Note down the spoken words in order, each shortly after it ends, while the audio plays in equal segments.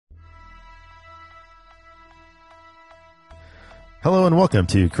Hello and welcome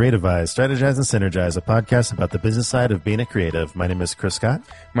to Creativize, Strategize, and Synergize, a podcast about the business side of being a creative. My name is Chris Scott.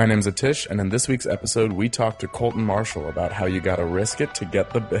 My name's Atish, and in this week's episode, we talked to Colton Marshall about how you gotta risk it to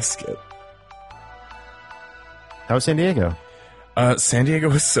get the biscuit. How was San Diego? San Diego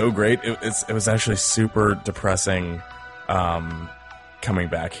was so great. It was actually super depressing coming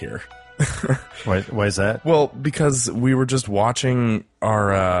back here. Why is that? Well, because we were just watching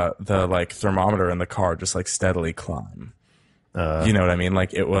our the thermometer in the car just steadily climb. You know what I mean?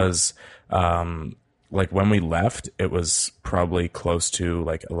 It was when we left, it was probably close to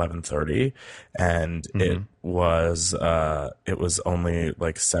 11:30, and it was only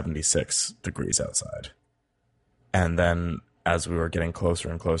 76 degrees outside. And then as we were getting closer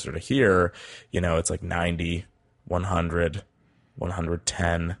and closer to here, it's 90, 100,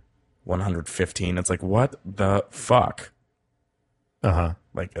 110, 115. It's what the fuck?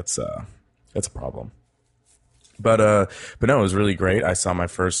 It's a problem. But no, it was really great. I saw my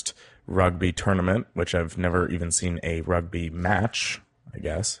first rugby tournament, which I've never even seen a rugby match, I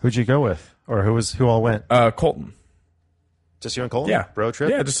guess. Who'd you go with? Or who all went? Colton. Just you and Colton? Yeah. Bro trip?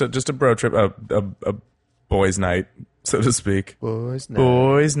 Yeah, just a bro trip, a boys' night, so to speak. Boys' night.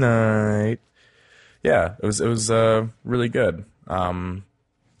 Boys' night. Yeah, it was really good.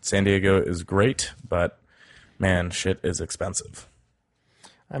 San Diego is great, but man, shit is expensive.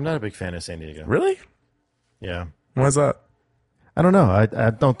 I'm not a big fan of San Diego. Really? Yeah. Why is that? I don't know. I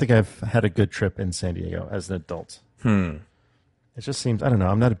don't think I've had a good trip in San Diego as an adult. It just seems, I don't know,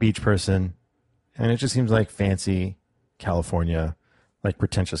 I'm not a beach person, and it just seems like fancy California,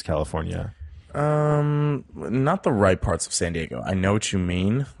 pretentious California. Not the right parts of San Diego. I know what you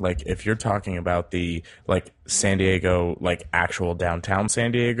mean. If you're talking about the San Diego, actual downtown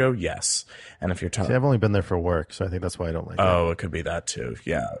San Diego, yes. And if you're talking, I've only been there for work, so I think that's why I don't like it. Oh, it could be that too.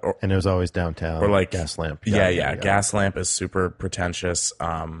 Yeah. And it was always downtown. Or Gaslamp. Yeah. Gaslamp is super pretentious.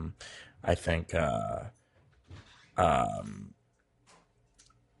 I think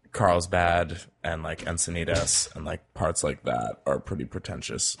Carlsbad and Encinitas and parts like that are pretty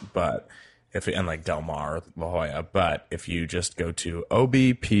pretentious, but Del Mar, La Jolla. But if you just go to OB,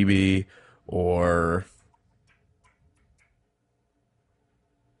 PB, or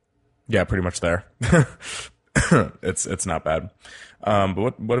yeah, pretty much there. It's not bad.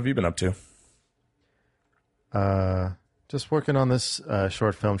 But what have you been up to? Just working on this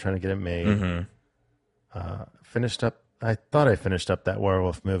short film, trying to get it made. Finished up. I thought I finished up that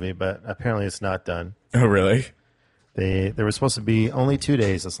werewolf movie, but apparently it's not done. Oh, really? There was supposed to be only 2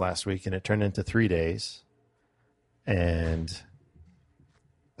 days this last week, and it turned into 3 days. And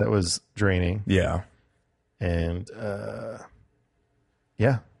that was draining. Yeah. And,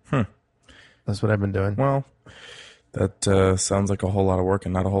 yeah. That's what I've been doing. Well, that sounds like a whole lot of work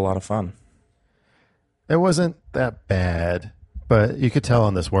and not a whole lot of fun. It wasn't that bad, but you could tell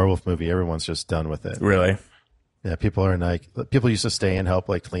on this werewolf movie, everyone's just done with it. Really? Yeah, people used to stay and help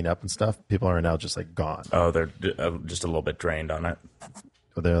clean up and stuff. People are now just gone. Oh, they're just a little bit drained on it.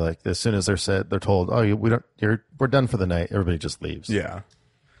 They're as soon as they're told, oh, we're done for the night. Everybody just leaves. Yeah,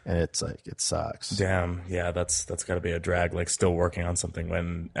 and it's it sucks. Damn, yeah, that's got to be a drag. Still working on something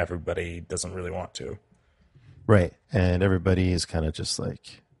when everybody doesn't really want to. Right, and everybody is kind of just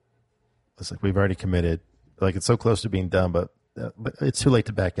it's we've already committed. It's so close to being done, but it's too late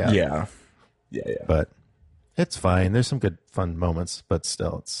to back out. Yeah. But it's fine. There's some good, fun moments, but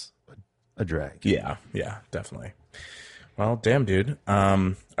still, it's a drag. Yeah, definitely. Well, damn, dude.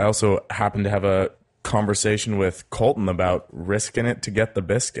 I also happened to have a conversation with Colton about risking it to get the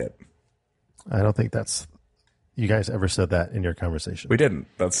biscuit. I don't think you guys ever said that in your conversation. We didn't.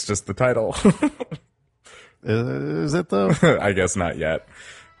 That's just the title. Is it, though? I guess not yet.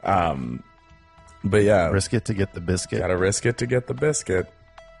 But yeah. Risk it to get the biscuit. Gotta risk it to get the biscuit.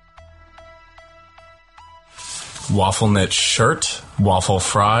 Waffle knit shirt, waffle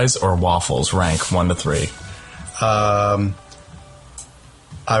fries, or waffles? Rank 1 to 3. I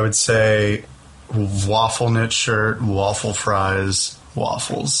would say waffle knit shirt, waffle fries,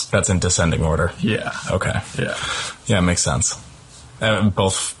 waffles. That's in descending order. Yeah. Okay. Yeah. Yeah, it makes sense.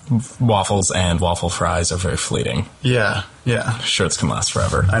 Both waffles and waffle fries are very fleeting. Yeah. Yeah. Shirts can last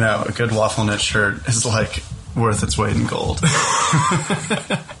forever. I know. A good waffle knit shirt is worth its weight in gold.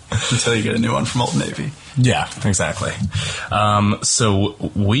 Until you get a new one from Old Navy. Yeah, exactly. So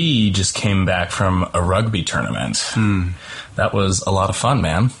we just came back from a rugby tournament. That was a lot of fun,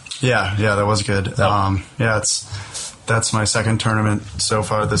 man. Yeah, that was good. That's my second tournament so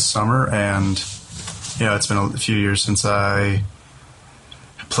far this summer, and it's been a few years since I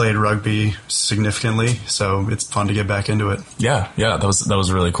played rugby significantly, so it's fun to get back into it. Yeah, that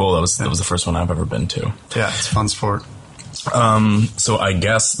was really cool. That was the first one I've ever been to. Yeah, it's a fun sport. So I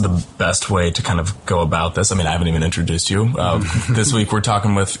guess the best way to kind of go about this, I mean, I haven't even introduced you. This week we're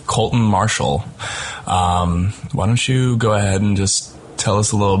talking with Colton Marshall. Why don't you go ahead and just tell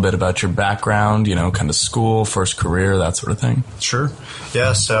us a little bit about your background, you know, kind of school, first career, that sort of thing. Sure.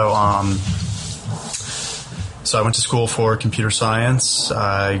 Yeah, so I went to school for computer science.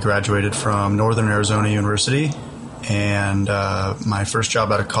 I graduated from Northern Arizona University, and my first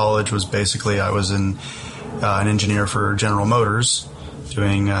job out of college was basically I was an engineer for General Motors,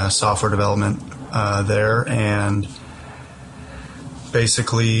 doing software development there, and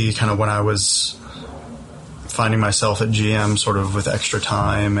basically kind of when I was finding myself at GM sort of with extra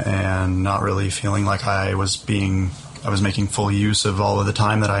time and not really feeling like I was making full use of all of the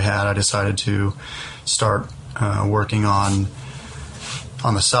time that I had, I decided to start working on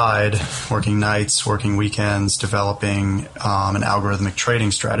the side, working nights, working weekends, developing an algorithmic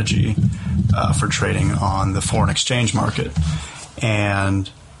trading strategy for trading on the foreign exchange market. And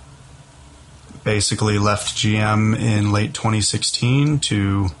basically left GM in late 2016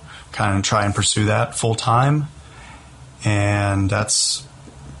 to kind of try and pursue that full time. And that's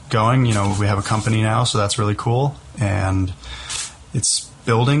going. You know, we have a company now, so that's really cool. And it's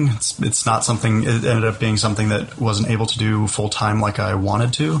building. It's not something, it ended up being something that wasn't able to do full time like I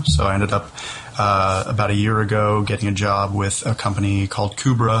wanted to. So I ended up about a year ago getting a job with a company called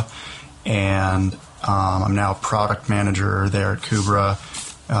Kubra, and I'm now product manager there at Kubra.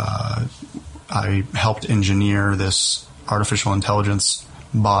 I helped engineer this artificial intelligence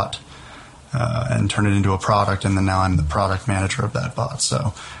bot and turn it into a product, and then now I'm the product manager of that bot.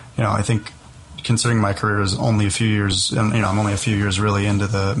 So, you know, I think considering my career is only a few years, and you know, I'm only a few years really into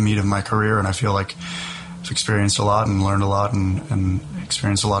the meat of my career, and I feel like I've experienced a lot and learned a lot and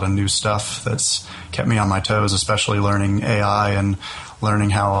experienced a lot of new stuff that's kept me on my toes, especially learning AI and learning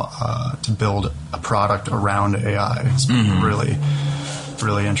how to build a product around AI. It's been really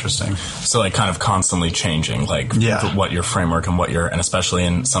interesting. So like kind of constantly changing, like what your framework and and especially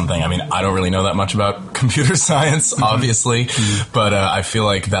in something, I mean, I don't really know that much about computer science, obviously, but I feel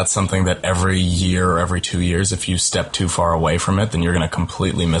like that's something that every year or every 2 years, if you step too far away from it, then you're going to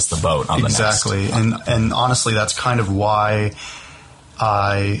completely miss the boat on the next. Exactly. And honestly, that's kind of why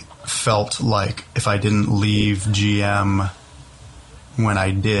I felt like if I didn't leave GM when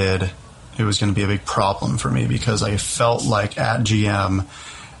I did, it was going to be a big problem for me, because I felt like at GM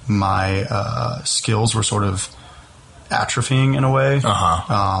my skills were sort of atrophying in a way.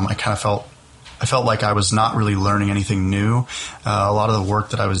 I kind of felt like I was not really learning anything new. A lot of the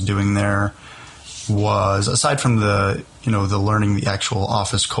work that I was doing there was, aside from the learning the actual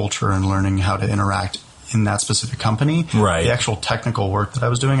office culture and learning how to interact in that specific company, right, the actual technical work that I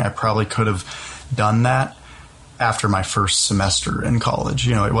was doing, I probably could have done that after my first semester in college.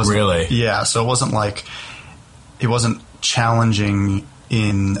 You know, it wasn't really, so it wasn't challenging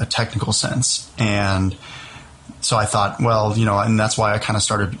in a technical sense. And so I thought, well, you know, and that's why I kind of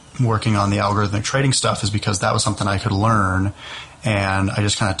started working on the algorithmic trading stuff, is because that was something I could learn. And I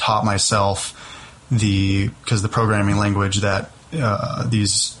just kind of taught myself because the programming language that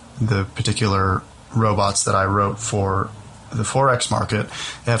the particular robots that I wrote for the Forex market,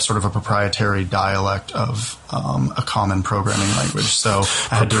 they have sort of a proprietary dialect of a common programming language. So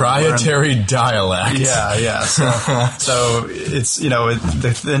proprietary dialect. Yeah. So it's, you know,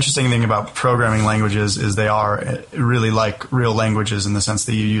 the interesting thing about programming languages is they are really like real languages in the sense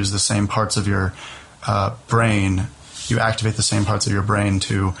that you use the same parts of your brain. You activate the same parts of your brain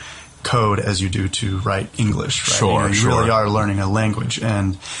to code as you do to write English. Right? You really are learning a language,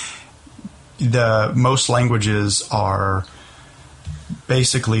 and most languages are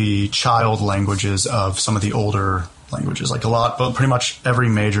basically child languages of some of the older languages. Like but pretty much every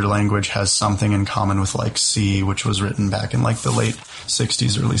major language has something in common with like C, which was written back in like the late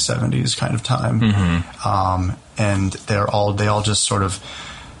 60s, early 70s kind of time. And they all just sort of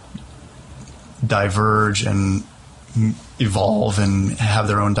diverge and evolve and have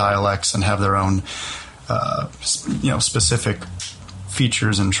their own dialects and have their own, specific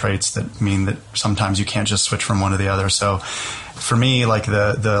features and traits that mean that sometimes you can't just switch from one to the other. So for me, like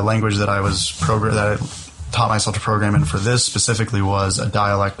the language that I taught myself to program in for this specifically was a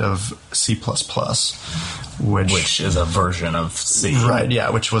dialect of C++, which is a version of C. Right, yeah,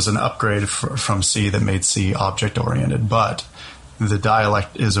 which was an upgrade from C that made C object-oriented. But the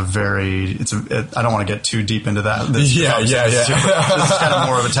dialect is I don't want to get too deep into that. This is kind of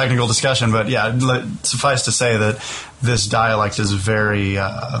more of a technical discussion, but yeah, suffice to say that this dialect is very,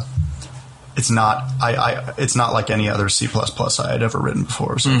 it's not like any other C++ I had ever written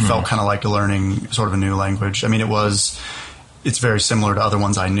before. So it felt kind of like learning sort of a new language. I mean, it was it's very similar to other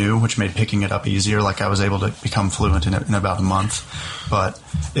ones I knew, which made picking it up easier. Like I was able to become fluent in it in about a month, but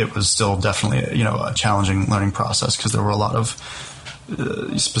it was still definitely, a challenging learning process because there were a lot of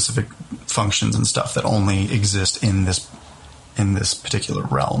specific functions and stuff that only exist in this particular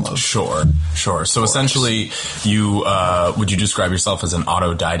realm of. Sure. So essentially, you would you describe yourself as an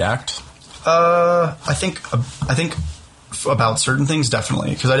autodidact? I think about certain things,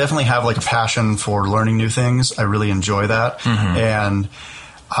 definitely, because I definitely have like a passion for learning new things. I really enjoy that, and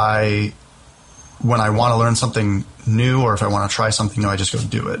when I want to learn something new, or if I want to try something new, I just go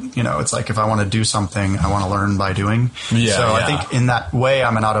do it. It's like if I want to do something, I want to learn by doing. I think in that way,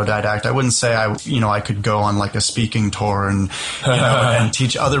 I'm an autodidact. I wouldn't say I could go on like a speaking tour and and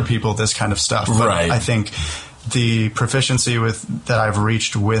teach other people this kind of stuff. But right. I think the proficiency that I've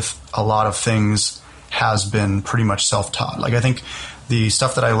reached with a lot of things has been pretty much self-taught. Like I think the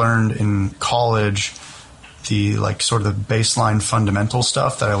stuff that I learned in college, the like sort of the baseline fundamental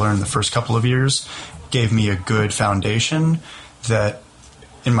stuff that I learned the first couple of years gave me a good foundation that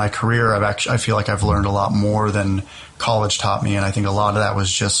in my career I feel like I've learned a lot more than college taught me, and I think a lot of that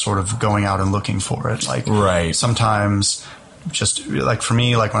was just sort of going out and looking for it. Like right. Sometimes just like for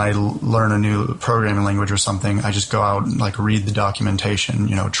me, like when I learn a new programming language or something, I just go out and like read the documentation,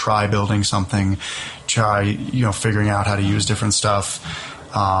 try building something, try, figuring out how to use different stuff.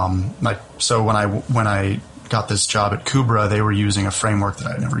 So when I got this job at Kubra, they were using a framework that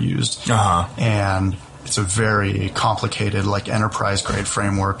I'd never used. And it's a very complicated, like enterprise grade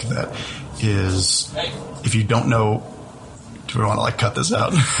framework that is, if you don't know, do we want to like cut this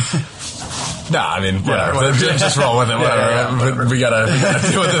out? No, I mean, whatever. Yeah, just roll with it. Whatever. We gotta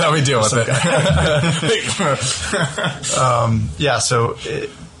deal with it how we deal with it. So,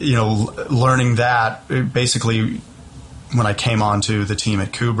 learning that, basically, when I came onto the team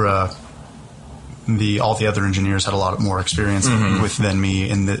at Kubra, all the other engineers had a lot more experience than me,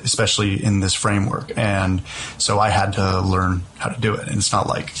 especially in this framework. And so I had to learn how to do it. And it's not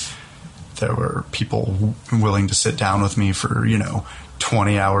like there were people willing to sit down with me for,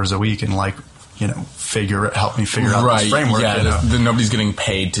 20 hours a week and like, help me figure out this framework. Yeah, nobody's getting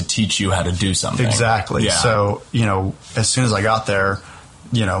paid to teach you how to do something. Exactly. Yeah. So, as soon as I got there,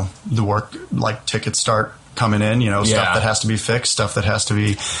 the work, like tickets start coming in, stuff that has to be fixed, stuff that has to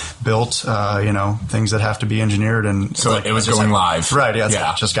be built, things that have to be engineered. And so it was going live. Right.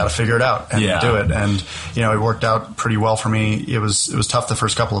 Yeah. Just got to figure it out and do it. And, it worked out pretty well for me. It was tough the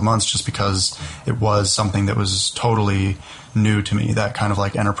first couple of months just because it was something that was totally new to me, that kind of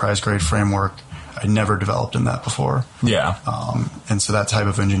like enterprise grade framework. I never developed in that before. Yeah. And so that type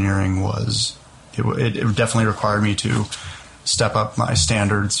of engineering it definitely required me to step up my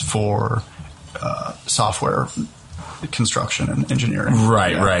standards for software construction and engineering.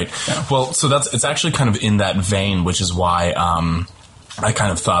 Right. Yeah. Well, so it's actually kind of in that vein, which is why I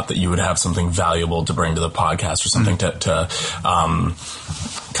kind of thought that you would have something valuable to bring to the podcast or something to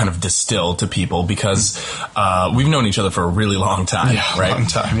kind of distill to people, because we've known each other for a really long time, right?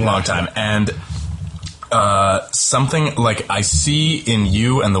 Long time. And something like I see in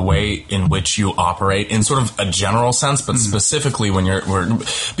you and the way in which you operate in sort of a general sense, but specifically when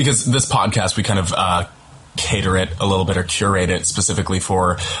because this podcast, we kind of cater it a little bit or curate it specifically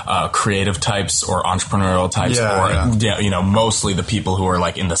for creative types or entrepreneurial types mostly the people who are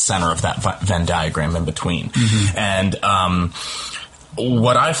like in the center of that Venn diagram in between. And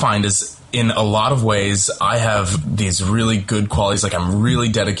what I find is, in a lot of ways, I have these really good qualities. Like I'm really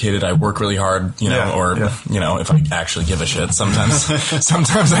dedicated. I work really hard, if I actually give a shit. Sometimes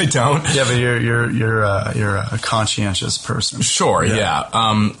I don't. Yeah, but you're a conscientious person. Sure.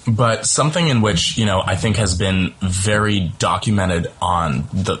 Yeah. But something in which, I think has been very documented on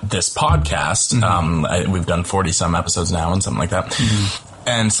this podcast. We've done 40 some episodes now and something like that.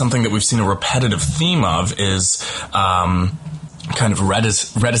 And something that we've seen a repetitive theme of is, kind of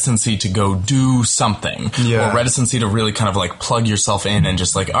reticency to go do something, or reticency to really kind of like plug yourself in and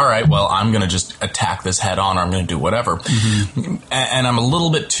just like, all right, well, I'm going to just attack this head on, or I'm going to do whatever. And I'm a little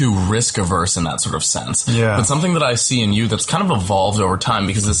bit too risk averse in that sort of sense. Yeah. But something that I see in you that's kind of evolved over time,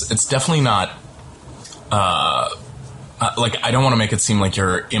 because it's definitely not, like, I don't want to make it seem like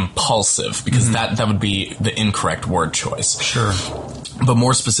you're impulsive, because that would be the incorrect word choice. Sure. But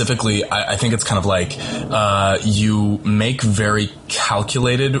more specifically, I think it's kind of like you make very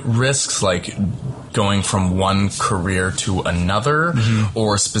calculated risks, like going from one career to another,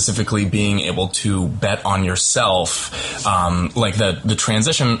 or specifically being able to bet on yourself, like the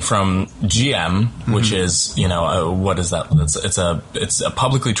transition from GM, which is, you know, what is that? It's a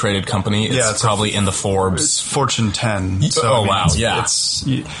publicly traded company. It's probably in the Forbes. It's Fortune 10. So, oh, wow. Yeah.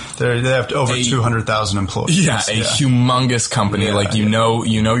 They have over 200,000 employees. Yeah, a humongous company. Yeah, like, you know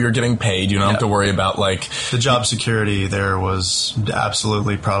you're getting paid. You don't have to worry about, like... The job security there was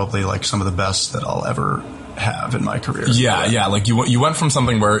absolutely probably, like, some of the best that I'll ever have in my career. Yeah. Like, you went from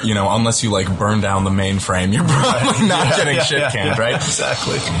something where, you know, unless you, like, burn down the mainframe, you're probably not getting shit canned, right?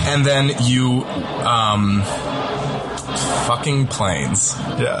 Exactly. And then you... fucking planes.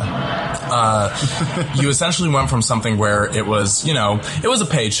 Yeah. You essentially went from something where it was, you know, it was a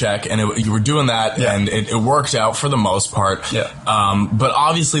paycheck and you were doing that and it worked out for the most part. Yeah. But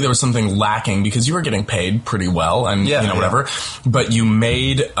obviously there was something lacking because you were getting paid pretty well and, you know, whatever. But you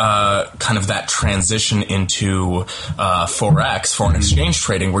made, kind of that transition into, Forex, foreign exchange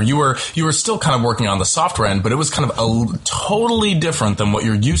trading, where you were still kind of working on the software end, but it was kind of totally different than what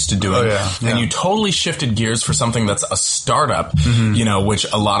you're used to doing. And you totally shifted gears for something that's a startup, you know, which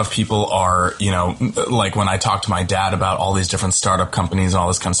a lot of people are, you know, like when I talk to my dad about all these different startup companies and all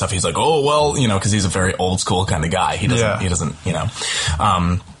this kind of stuff, he's like, oh, well, you know, because he's a very old school kind of guy. He doesn't, you know,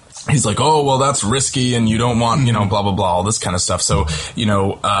 he's like, oh, well, that's risky and you don't want, you know, blah, blah, blah, all this kind of stuff. So, you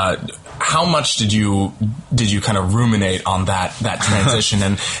know, how much did you kind of ruminate on that transition?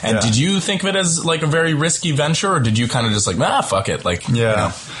 And did you think of it as like a very risky venture, or did you kind of just like, fuck it? Like, you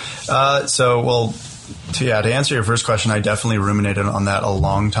know? To answer your first question, I definitely ruminated on that a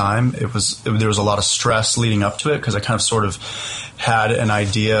long time. There was a lot of stress leading up to it because I kind of sort of had an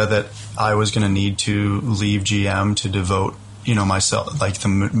idea that I was going to need to leave GM to devote, you know, myself, like the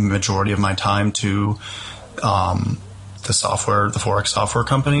majority of my time to the Forex software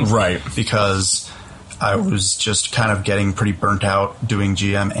company. Right. Because I was just kind of getting pretty burnt out doing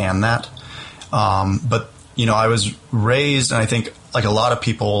GM and that. But, you know, I was raised, and I think like a lot of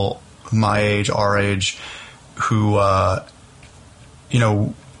people my age, our age, who, you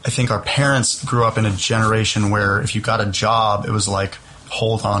know, I think our parents grew up in a generation where if you got a job, it was like,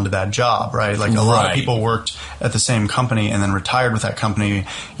 hold on to that job, right? Like a lot of people worked at the same company and then retired with that company,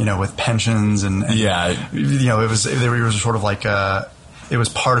 you know, with pensions and you know, it was sort of like, it was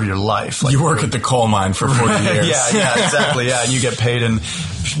part of your life. Like, you work at the coal mine for 40 years. Yeah, exactly. Yeah, and you get paid in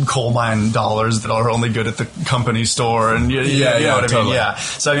coal mine dollars that are only good at the company store, and you know what I mean. Yeah.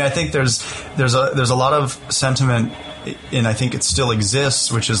 So I mean, I think there's a lot of sentiment, and I think it still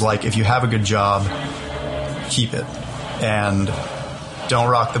exists, which is like, if you have a good job, keep it, and don't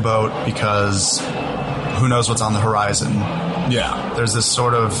rock the boat because who knows what's on the horizon. Yeah. There's this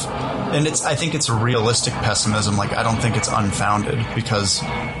sort of. And I think it's a realistic pessimism. Like, I don't think it's unfounded because,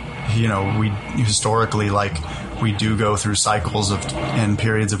 you know, we historically, like, we do go through cycles and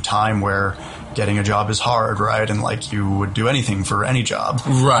periods of time where getting a job is hard, right? And like, you would do anything for any job.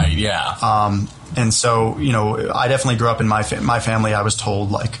 Right. Yeah. And so, you know, I definitely grew up in my family. I was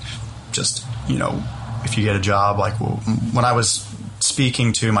told, like, just, you know, if you get a job, like, when I was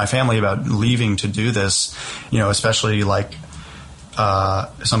speaking to my family about leaving to do this, you know, especially like,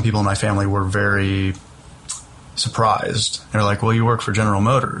 some people in my family were very surprised. They're like, well, you work for General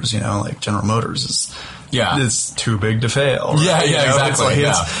Motors, you know, like General Motors is too big to fail. Right? Yeah, exactly.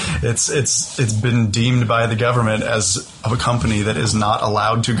 It's been deemed by the government as a company that is not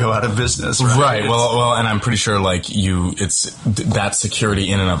allowed to go out of business. Right. Well, and I'm pretty sure like it's that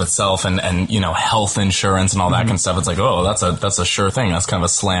security in and of itself and you know, health insurance and all that kind of stuff. It's like, oh, that's a sure thing. That's kind of a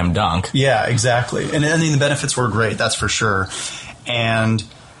slam dunk. Yeah, exactly. And I mean, the benefits were great. That's for sure. And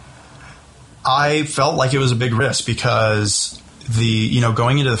I felt like it was a big risk because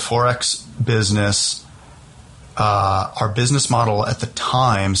going into the Forex business, our business model at the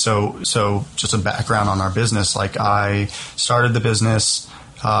time. So just a background on our business. Like, I started the business.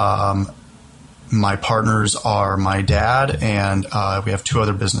 My partners are my dad and we have two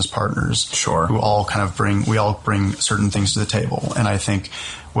other business partners. Sure. Who all kind of bring certain things to the table. And I think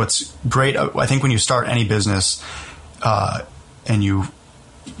what's great, I think when you start any business, and you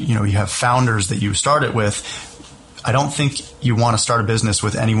have founders that you start it with, I don't think you want to start a business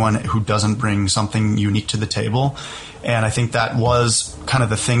with anyone who doesn't bring something unique to the table. And I think that was kind of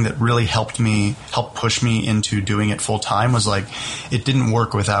the thing that really helped push me into doing it full time, was like, it didn't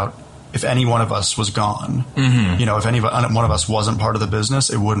work if any one of us was gone. Mm-hmm. You know, if any one of us wasn't part of the business,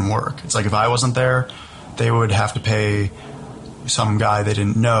 it wouldn't work. It's like, if I wasn't there, they would have to pay some guy they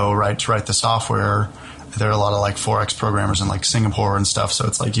didn't know, right, to write the software. There are a lot of like Forex programmers in like Singapore and stuff. So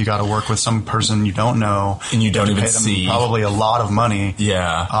it's like, you got to work with some person you don't know. And you don't even see. Probably a lot of money.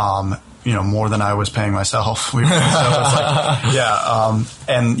 Yeah. more than I was paying myself. And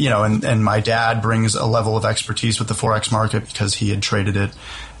my dad brings a level of expertise with the Forex market because he had traded it,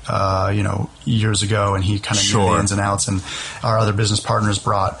 years ago, and he kind of knew the ins and outs. And our other business partners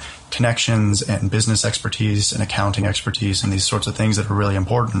brought connections and business expertise and accounting expertise and these sorts of things that are really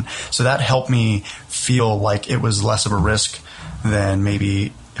important. So that helped me feel like it was less of a risk than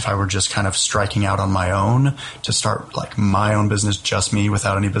maybe if I were just kind of striking out on my own to start like my own business, just me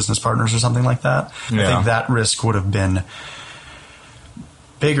without any business partners or something like that. Yeah. I think that risk would have been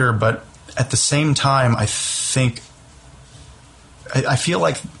bigger, but at the same time, I feel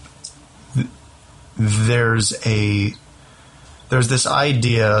like there's this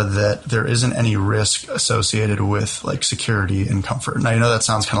idea that there isn't any risk associated with like security and comfort. And I know that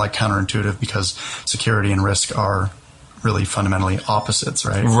sounds kind of like counterintuitive because security and risk are really fundamentally opposites,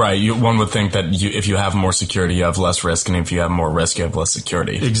 right? Right. One would think that if you have more security, you have less risk, and if you have more risk, you have less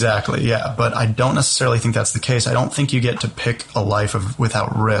security. Exactly, yeah. But I don't necessarily think that's the case. I don't think you get to pick a life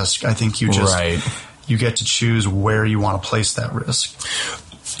without risk. I think you get to choose where you want to place that risk.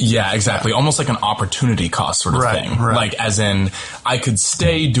 Yeah, exactly. Almost like an opportunity cost sort of thing. Right. Like, as in, I could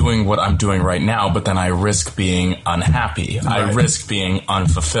stay doing what I'm doing right now, but then I risk being unhappy. Right. I risk being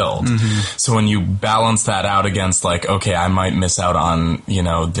unfulfilled. Mm-hmm. So when you balance that out against, like, okay, I might miss out on,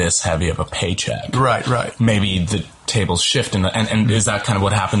 this heavy of a paycheck. Right. Maybe the tables shift, and is that kind of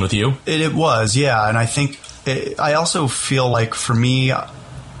what happened with you? It was, yeah. And I think, I also feel like for me,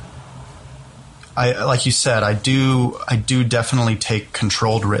 like you said, I do definitely take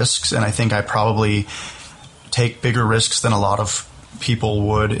controlled risks, and I think I probably take bigger risks than a lot of people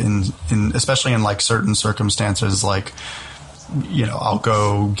would in especially in like certain circumstances, like, I'll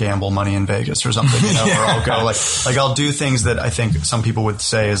go gamble money in Vegas or something, or I'll go like I'll do things that I think some people would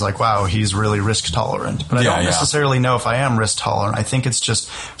say is like, wow, he's really risk tolerant. But I don't necessarily know if I am risk tolerant. I think it's just,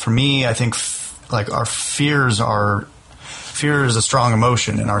 for me, I think like our fear is a strong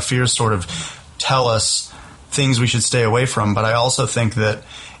emotion, and our fears sort of tell us things we should stay away from. But I also think that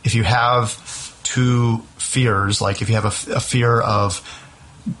if you have two fears, like if you have a fear of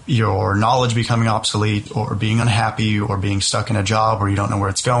your knowledge becoming obsolete, or being unhappy, or being stuck in a job where you don't know where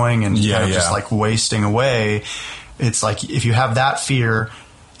it's going, and just like wasting away, it's like if you have that fear,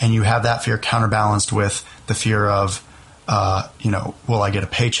 and you have that fear counterbalanced with the fear of will I get a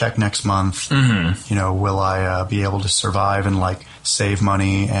paycheck next month? Mm-hmm. Will I be able to survive and like save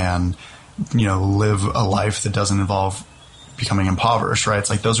money and live a life that doesn't involve becoming impoverished, right? It's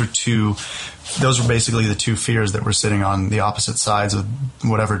like those are basically the two fears that were sitting on the opposite sides of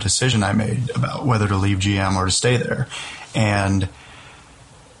whatever decision I made about whether to leave GM or to stay there. And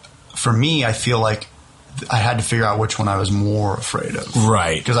for me, I feel like I had to figure out which one I was more afraid of.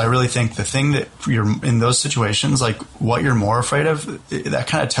 Right. Because I really think the thing that you're in those situations, like what you're more afraid of, that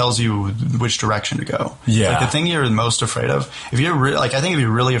kind of tells you which direction to go. Yeah. Like the thing you're most afraid of, I think if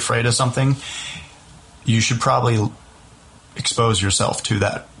you're really afraid of something, you should probably expose yourself to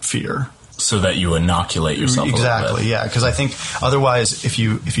that fear. So that you inoculate yourself. Exactly. A little bit. Yeah. Because I think otherwise, if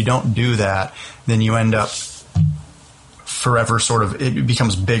you don't do that, then you end up forever it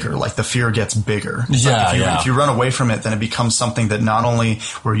becomes bigger, like the fear gets bigger. If you run away from it, then it becomes something that not only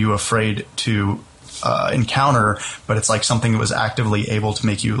were you afraid to encounter, but it's like something that was actively able to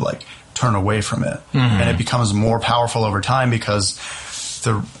make you like turn away from it. Mm-hmm. And it becomes more powerful over time because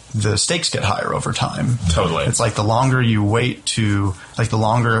the stakes get higher over time. Totally. It's like the longer you wait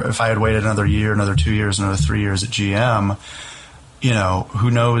if I had waited another year, another 2 years, another 3 years at GM,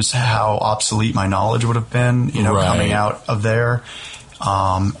 who knows how obsolete my knowledge would have been, coming out of there.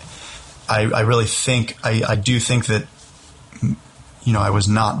 I really think, I do think that, I was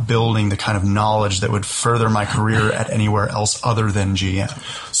not building the kind of knowledge that would further my career at anywhere else other than GM.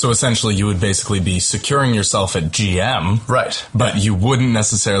 So essentially you would basically be securing yourself at GM. Right. But you wouldn't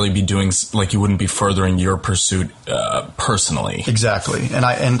necessarily be doing, like you wouldn't be furthering your pursuit personally. Exactly. And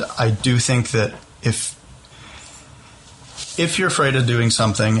I do think that if you're afraid of doing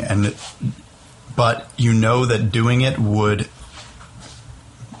something but that doing it would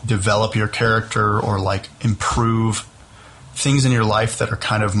develop your character or like improve things in your life that are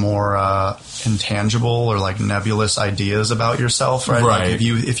kind of more intangible or like nebulous ideas about yourself, right? Right. Like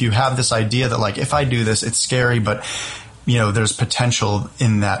if you have this idea that like if I do this, it's scary, but there's potential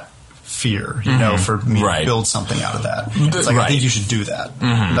in that fear, you know, for me to build something out of that. It's like, I think you should do that.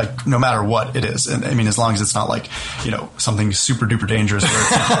 Like, no matter what it is. And I mean, as long as it's not like, you know, something super duper dangerous where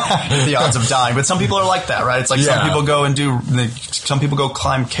it's the odds of dying. But some people are like that, right? It's like some people go and some people go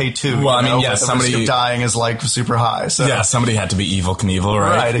climb K2. Well, I mean, the risk of dying is like super high. So somebody had to be Evel Knievel,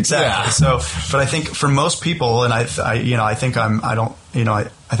 right? Right, exactly. Yeah. So, but I think for most people, and I think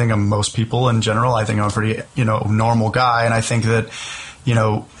I'm most people in general. I think I'm a pretty, you know, normal guy. And I think that, you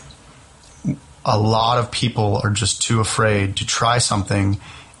know, a lot of people are just too afraid to try something,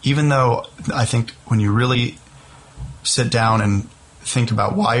 even though I think when you really sit down and think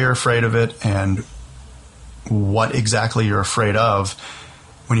about why you're afraid of it and what exactly you're afraid of,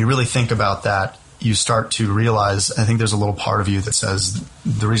 when you really think about that, you start to realize, I think there's a little part of you that says,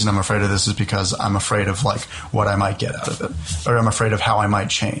 the reason I'm afraid of this is because I'm afraid of like what I might get out of it, or I'm afraid of how I might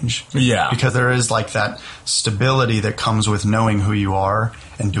change. Yeah. Because there is like that stability that comes with knowing who you are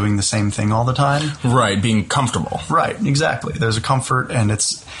and doing the same thing all the time. Right. Being comfortable. Right. Exactly. There's a comfort,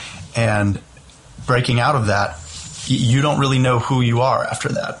 and breaking out of that, you don't really know who you are after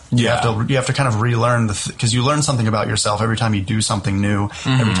that. Yeah. You have to kind of relearn because you learn something about yourself every time you do something new,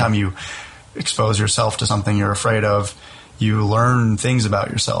 every time you expose yourself to something you're afraid of, you learn things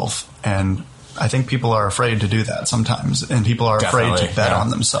about yourself. And I think people are afraid to do that sometimes, and people are afraid to bet on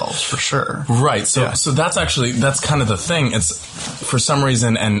themselves, for sure. Right. So that's kind of the thing. It's for some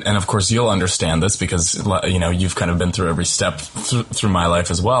reason, and of course you'll understand this because, you know, you've kind of been through every step through my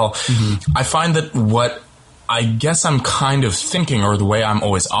life as well. I find that what I guess I'm kind of thinking, or the way I'm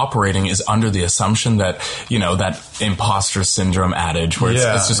always operating, is under the assumption that, you know, that imposter syndrome adage where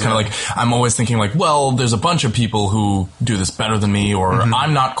it's just kind of like, I'm always thinking like, well, there's a bunch of people who do this better than me, or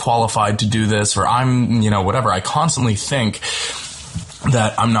I'm not qualified to do this, or I'm, you know, whatever. I constantly think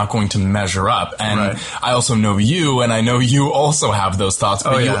that I'm not going to measure up. And I also know you, and I know you also have those thoughts,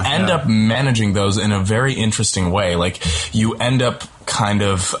 but you end up managing those in a very interesting way. Like, you end up kind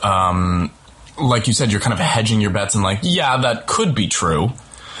of, like you said, you're kind of hedging your bets and like, yeah, that could be true,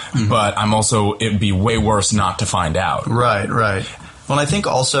 but it'd be way worse not to find out. Right. Well, I think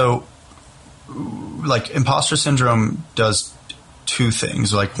also, like, imposter syndrome does two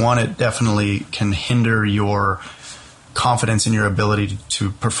things. Like, one, it definitely can hinder your confidence in your ability to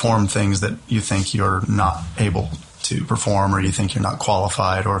perform things that you think you're not able to perform, or you think you're not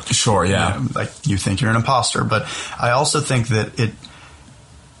qualified, or you know, like you think you're an imposter. But I also think that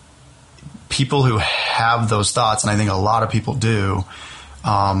people who have those thoughts, and I think a lot of people do,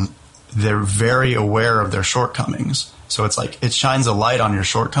 they're very aware of their shortcomings. So it's like, it shines a light on your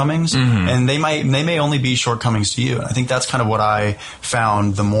shortcomings, and they may only be shortcomings to you. And I think that's kind of what I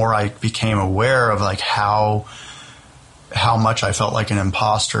found the more I became aware of, like, how much I felt like an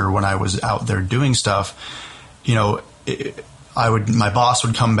imposter when I was out there doing stuff. You know, my boss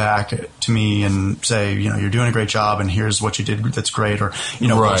would come back to me and say, you know, you're doing a great job, and here's what you did that's great. Or, you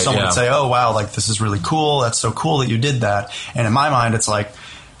know, or someone would say, oh, wow, like, this is really cool. That's so cool that you did that. And in my mind, it's like,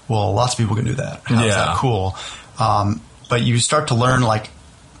 well, lots of people can do that. How's that cool? But you start to learn, like,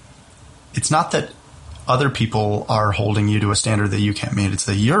 it's not that other people are holding you to a standard that you can't meet. It's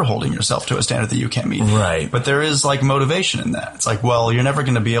that you're holding yourself to a standard that you can't meet. Right. But there is, like, motivation in that. It's like, well, you're never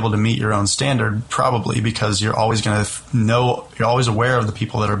going to be able to meet your own standard, probably, because you're always going to you're always aware of the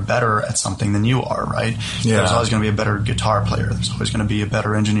people that are better at something than you are, right? Yeah. There's always going to be a better guitar player. There's always going to be a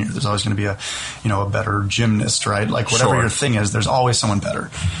better engineer. There's always going to be a better gymnast, right? Like, whatever your thing is, there's always someone better.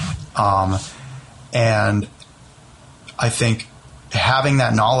 And I think having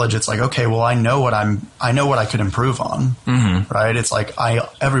that knowledge, it's like, okay, well, I know what I could improve on, right? It's like,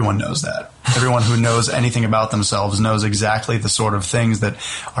 everyone knows that. Everyone who knows anything about themselves knows exactly the sort of things that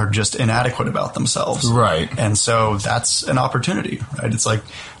are just inadequate about themselves. Right. And so that's an opportunity, right? It's like,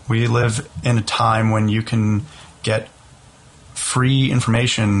 we live in a time when you can get free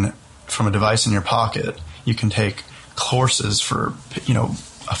information from a device in your pocket. You can take courses for, you know,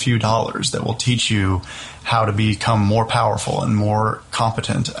 a few dollars that will teach you how to become more powerful and more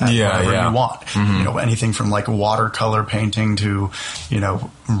competent at whatever you want. You know, anything from, like, watercolor painting to, you know,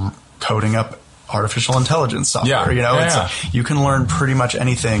 coding up artificial intelligence software. You know, it's you can learn pretty much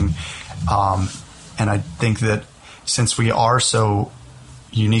anything. And I think that since we are so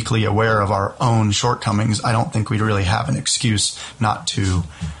uniquely aware of our own shortcomings, I don't think we really have an excuse not to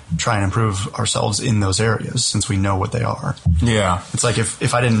try and improve ourselves in those areas, since we know what they are. Yeah. It's like,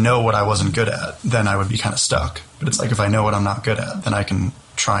 if I didn't know what I wasn't good at, then I would be kind of stuck. But it's like, if I know what I'm not good at, then I can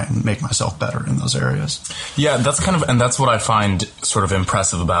try and make myself better in those areas. Yeah, that's what I find sort of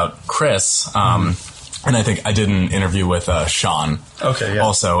impressive about Chris. And I think I did an interview with Sean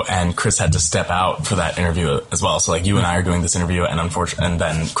also, and Chris had to step out for that interview as well. So like you and I are doing this interview, and and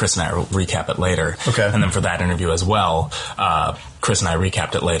then Chris and I will recap it later. Okay. And then for that interview as well, Chris and I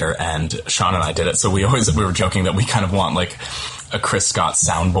recapped it later, and Sean and I did it. So we were joking that we kind of want like a Chris Scott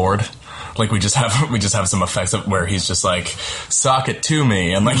soundboard. Like we just have some effects of where he's just like, sock it to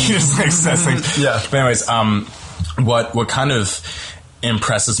me, and like he just like says things. Yeah. But anyways, what kind of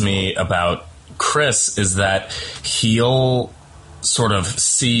impresses me about Chris is that he'll sort of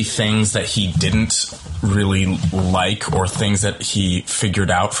see things that he didn't really like, or things that he figured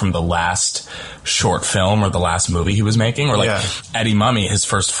out from the last short film or the last movie he was making, or like Eddie Mummy, his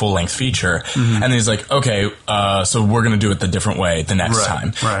first full-length feature. And then he's like, okay, so we're going to do it the different way the next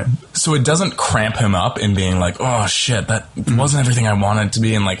time. Right. So it doesn't cramp him up in being like, oh shit, that wasn't everything I wanted it to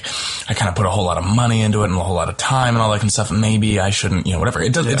be. And like, I kind of put a whole lot of money into it and a whole lot of time and all that kind of stuff. Maybe I shouldn't, whatever.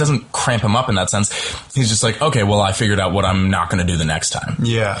 It doesn't cramp him up in that sense. He's just like, okay, well, I figured out what I'm not going to do the next time.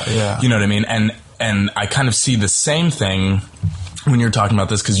 Yeah. You know what I mean? And I kind of see the same thing when you're talking about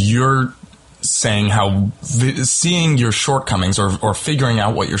this, because you're saying how seeing your shortcomings or figuring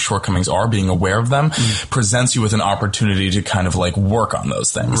out what your shortcomings are, being aware of them, presents you with an opportunity to kind of like work on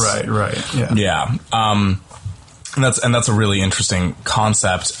those things. Right. Yeah. And that's a really interesting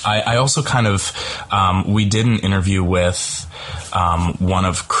concept. I also kind of, we did an interview with one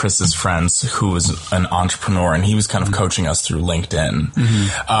of Chris's friends who was an entrepreneur, and he was kind of coaching us through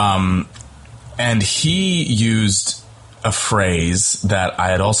LinkedIn. And he used a phrase that I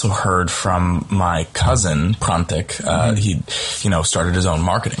had also heard from my cousin, Prantik. He, started his own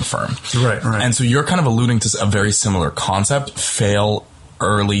marketing firm. Right. And so you're kind of alluding to a very similar concept: fail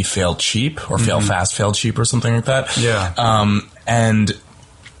early, fail cheap, or fail fast, fail cheap, or something like that. Yeah. And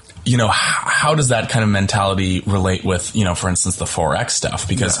how does that kind of mentality relate with, for instance, the Forex stuff?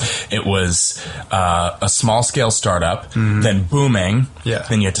 Because it was a small scale startup, then booming,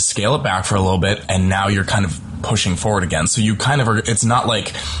 then you had to scale it back for a little bit, and now you're kind of pushing forward again. So you kind of are, it's not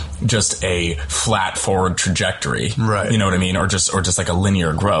like just a flat forward trajectory, right? You know what I mean? Or just like a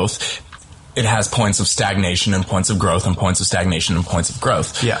linear growth. It has points of stagnation and points of growth, and points of stagnation and points of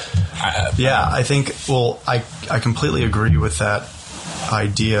growth. Yeah. I think, I completely agree with that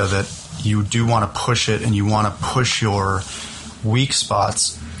idea that you do want to push it, and you want to push your weak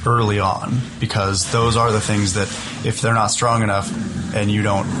spots early on, because those are the things that if they're not strong enough and you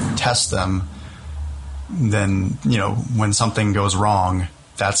don't test them, then, when something goes wrong,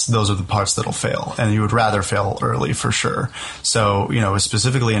 those are the parts that'll fail, and you would rather fail early for sure. So,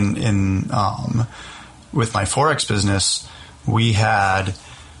 specifically in with my Forex business, we had,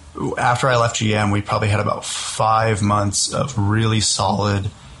 after I left GM, we probably had about 5 months of really solid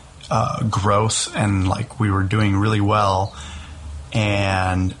growth, and like we were doing really well.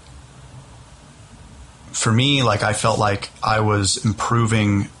 And for me, like I felt like I was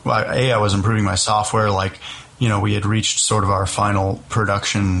improving. I was improving my software. Like, we had reached sort of our final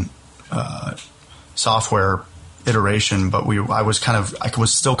production software iteration, but I was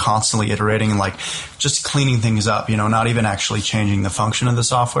still constantly iterating and like just cleaning things up, not even actually changing the function of the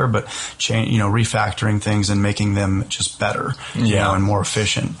software, but refactoring things and making them just better, and more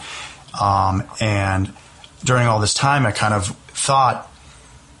efficient. And during all this time, I kind of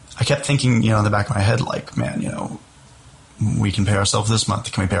I kept thinking, in the back of my head, like, man, we can pay ourselves this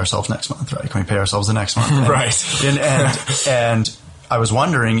month. Can we pay ourselves next month? Right? Can we pay ourselves the next month? Right. And I was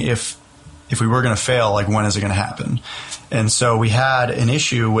wondering if we were going to fail, like, when is it going to happen? And so we had an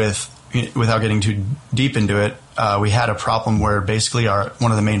issue without getting too deep into it, we had a problem where basically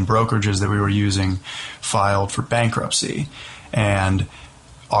one of the main brokerages that we were using filed for bankruptcy, and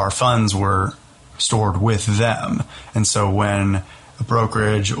our funds were stored with them. And so when a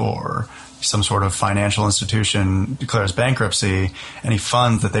brokerage or some sort of financial institution declares bankruptcy, any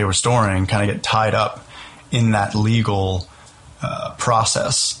funds that they were storing kind of get tied up in that legal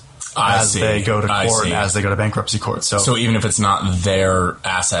process as they go to court and as they go to bankruptcy court. So even if it's not their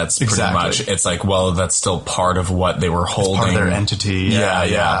assets, pretty much, it's like, well, that's still part of what they were holding. It's part of their entity.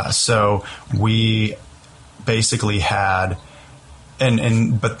 Yeah. So we basically had...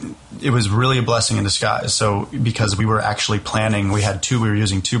 but it was really a blessing in disguise. So because we were actually planning, we were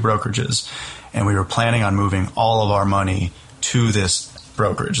using 2 brokerages, and we were planning on moving all of our money to this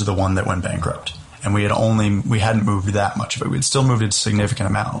brokerage, the one that went bankrupt. And we hadn't moved that much of it. We'd still moved a significant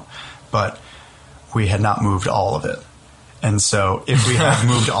amount, but we had not moved all of it. And so if we had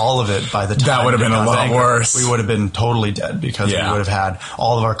moved all of it by the time that would have been a lot worse. We would have been totally dead, because we would have had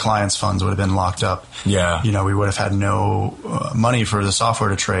all of our clients' funds would have been locked up. Yeah. We would have had no money for the software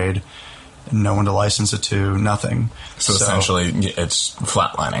to trade. no one to license it to, nothing. So essentially, it's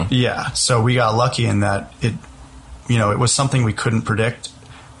flatlining. Yeah. So we got lucky in that it was something we couldn't predict,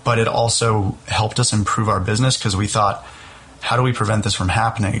 but it also helped us improve our business because we thought, how do we prevent this from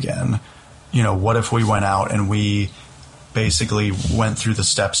happening again? What if we went out and we basically went through the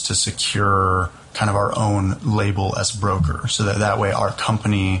steps to secure kind of our own label as broker, so that way our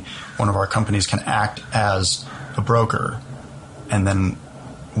company, one of our companies, can act as a broker, and then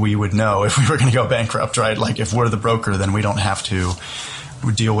we would know if we were going to go bankrupt, right? Like if we're the broker, then we don't have to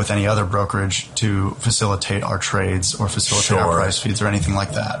deal with any other brokerage to facilitate our trades or facilitate our price feeds or anything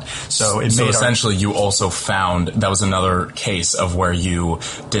like that. So essentially you also found, that was another case of where you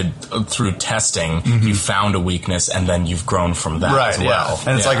did, through testing, you found a weekness and then you've grown from that as well.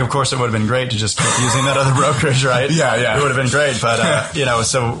 Yeah. And it's like, of course it would have been great to just keep using that other brokerage, right? Yeah. It would have been great. But,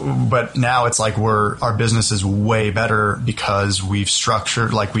 but now it's like our business is way better because we've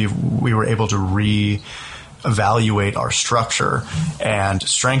structured, like we were able to evaluate our structure and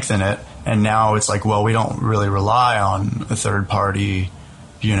strengthen it, and now it's like, well, we don't really rely on a third party,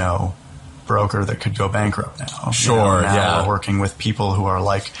 broker that could go bankrupt now. Now we're working with people who are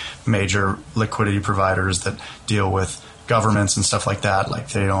like major liquidity providers that deal with governments and stuff like that. Like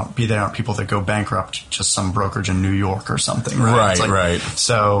they aren't people that go bankrupt, just some brokerage in New York or something. Right. Right.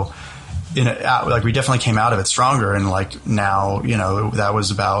 So we definitely came out of it stronger, and like now, that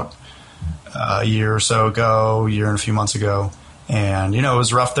was about a year and a few months ago. And, it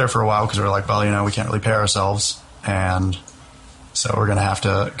was rough there for a while because we were like, well, we can't really pay ourselves. And so we're going to have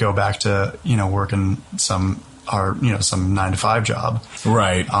to go back to, working some 9-to-5 job.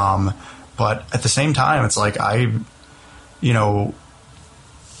 Right. But at the same time, it's like I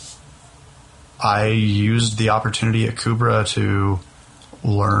used the opportunity at Kubra to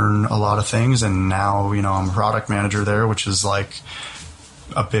learn a lot of things. And now, I'm a product manager there, which is like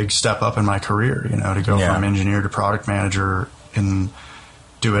a big step up in my career, to go from engineer to product manager and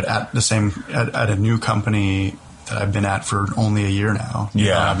do it at a new company that I've been at for only a year now.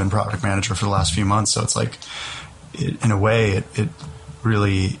 I've been product manager for the last few months. So it's like, in a way, it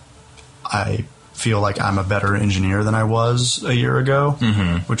really, I feel like I'm a better engineer than I was a year ago,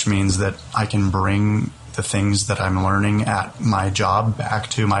 which means that I can bring the things that I'm learning at my job back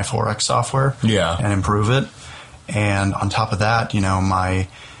to my Forex software and improve it. And on top of that, my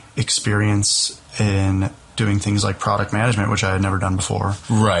experience in doing things like product management, which I had never done before.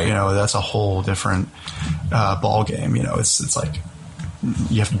 Right. That's a whole different ball game. It's like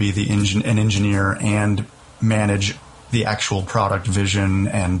you have to be an engineer and manage the actual product vision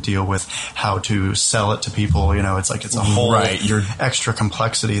and deal with how to sell it to people. It's a whole extra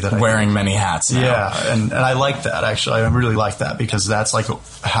complexity that wearing many hats now. Yeah, and I like that, actually. I really like that because that's like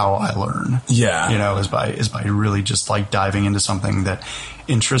how I learn. Yeah. Is by really just like diving into something that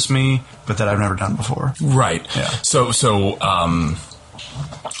interests me but that I've never done before. Right. Yeah. So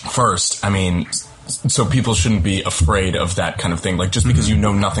first, so people shouldn't be afraid of that kind of thing. Like, just because you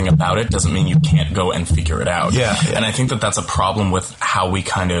know nothing about it doesn't mean you can't go and figure it out. Yeah. And I think that that's a problem with how we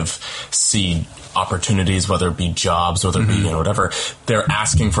kind of see opportunities, whether it be jobs, whether it be, whatever. They're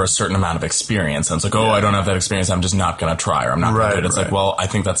asking for a certain amount of experience. And it's like, I don't have that experience. I'm just not going to try, or I'm not going to do it. It's like, well, I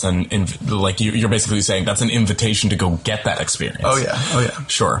think that's you're basically saying that's an invitation to go get that experience. Oh yeah.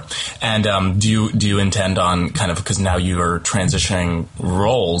 Sure. And do you intend on kind of, because now you are transitioning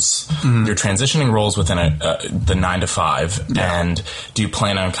roles, you're transitioning roles within the 9-to-5, and do you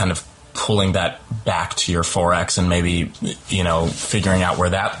plan on kind of pulling that back to your Forex and maybe, figuring out where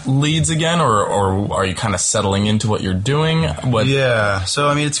that leads again, or are you kind of settling into what you're doing? Yeah.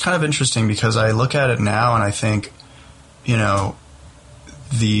 So, it's kind of interesting because I look at it now and I think, the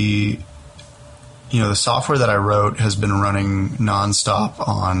software that I wrote has been running nonstop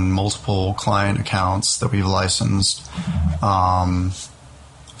on multiple client accounts that we've licensed,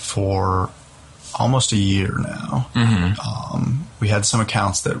 for almost a year now. We had some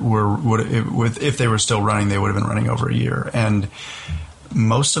accounts that if they were still running, they would have been running over a year. And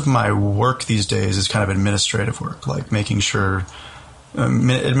most of my work these days is kind of administrative work, like making sure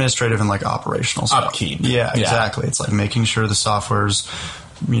administrative and like operational stuff. Upkeep. Yeah, exactly. It's like making sure the software's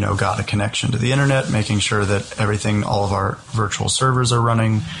got a connection to the internet, making sure that all of our virtual servers are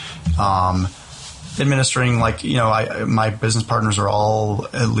running, administering, my business partners are all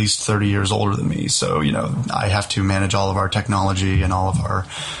at least 30 years older than me. So, I have to manage all of our technology and all of our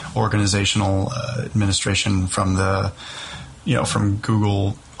organizational administration from from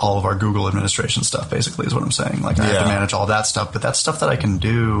Google. All of our Google administration stuff, basically, is what I'm saying. Like, I have to manage all that stuff, but that's stuff that I can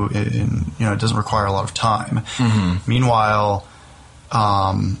do it doesn't require a lot of time. Meanwhile,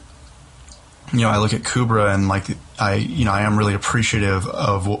 I look at Kubra and I am really appreciative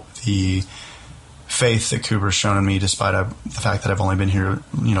of the faith that Kubra's shown in me, despite the fact that I've only been here,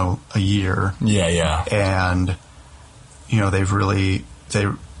 a year. Yeah. And, they've really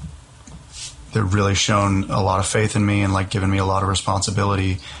shown a lot of faith in me and like given me a lot of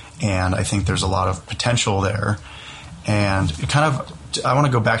responsibility. And I think there's a lot of potential there. And I want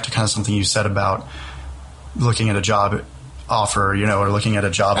to go back to kind of something you said about looking at a job offer, or looking at a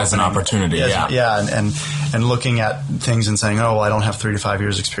job as opening. An opportunity. Yeah. And looking at things and saying, oh, well, I don't have 3 to 5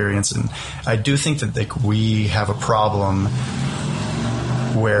 years experience. And I do think that we have a problem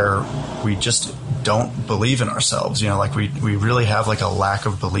where we just don't believe in ourselves. We really have like a lack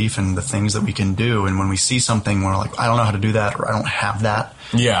of belief in the things that we can do. And when we see something, we're like, I don't know how to do that, or I don't have that.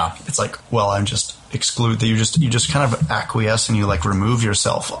 Yeah. It's like, well, I'm just exclude that. You just kind of acquiesce and you like remove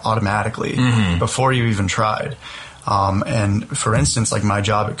yourself automatically before you even tried. And for instance, like my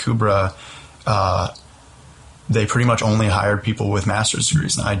job at Kubra, they pretty much only hired people with master's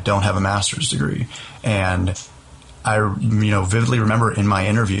degrees, and I don't have a master's degree. And I, vividly remember in my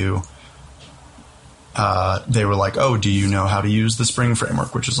interview, they were like, oh, do you know how to use the Spring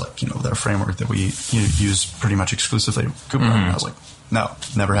framework, which is like, their framework that we use pretty much exclusively at Kubra. And I was like, no,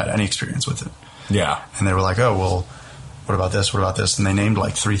 never had any experience with it. Yeah. And they were like, oh, well, what about this? What about this? And they named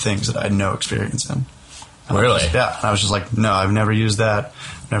like 3 things that I had no experience in. Really? Yeah. And I was just like, no, I've never used that.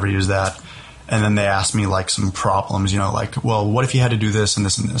 Never used that. And then they asked me like some problems, like, well, what if you had to do this and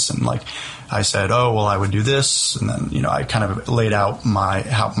this and this? And like, I said, oh, well, I would do this. And then, I kind of laid out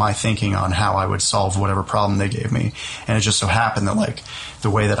my thinking on how I would solve whatever problem they gave me. And it just so happened that like the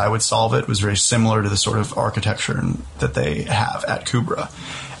way that I would solve it was very similar to the sort of architecture that they have at Kubra.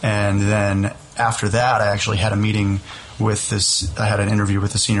 And then after that, I actually had a meeting I had an interview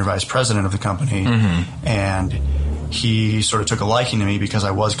with the senior vice president of the company, and he sort of took a liking to me because I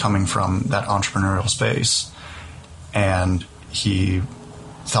was coming from that entrepreneurial space. And he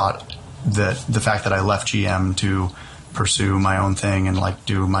thought that the fact that I left GM to pursue my own thing and like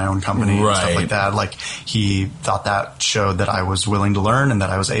do my own company and stuff like that, like he thought that showed that I was willing to learn and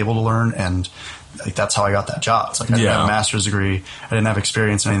that I was able to learn, and like that's how I got that job. It's like I didn't have a master's degree, I didn't have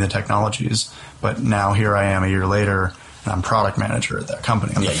experience in any of the technologies, but now here I am a year later, and I'm product manager at that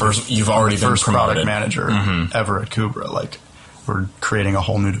company. I'm the first. You've already been first promoted. Product manager ever at Kubra. Like we're creating a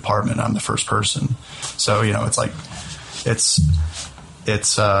whole new department. I'm the first person. So it's like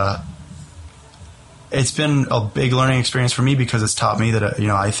it's been a big learning experience for me because it's taught me that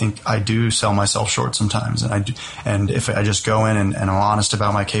I think I do sell myself short sometimes, and if I just go in and I'm honest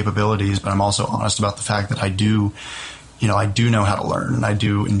about my capabilities, but I'm also honest about the fact that I do know how to learn and I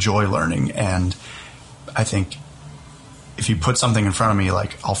do enjoy learning, and I think if you put something in front of me,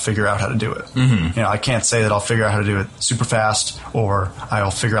 like I'll figure out how to do it. I can't say that I'll figure out how to do it super fast or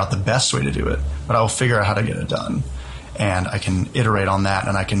I'll figure out the best way to do it, but I will figure out how to get it done, and I can iterate on that,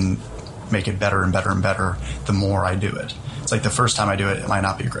 and I can make it better and better and better the more I do it. It's like the first time I do it, it might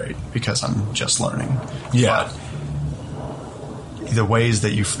not be great because I'm just learning. Yeah. But the ways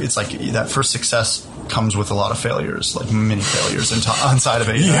that it's like that first success comes with a lot of failures, like mini failures inside of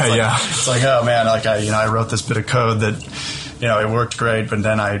it. It's like, oh man, like I wrote this bit of code that, it worked great, but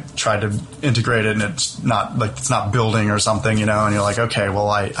then I tried to integrate it and it's not building or something, and you're like, okay, well,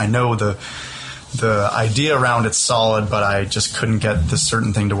 I know the idea around it's solid, but I just couldn't get this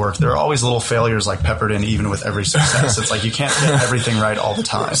certain thing to work. There are always little failures like peppered in, even with every success. It's like you can't get everything right all the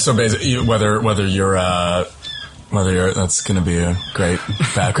time. So basically, whether you're that's going to be a great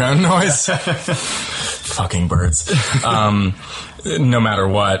background noise. Fucking birds. No matter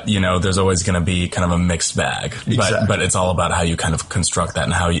what, there's always going to be kind of a mixed bag, but it's all about how you kind of construct that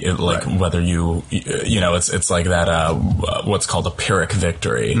and how you, whether you it's like that, what's called a Pyrrhic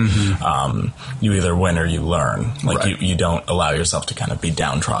victory. You either win or you learn. You don't allow yourself to kind of be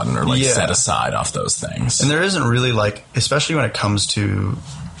downtrodden or set aside off those things. And there isn't really especially when it comes to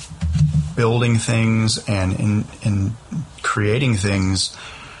building things and in creating things,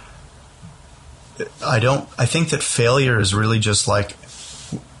 I think that failure is really just like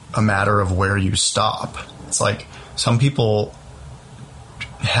a matter of where you stop. It's like some people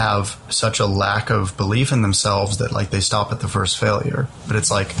have such a lack of belief in themselves that like they stop at the first failure. But it's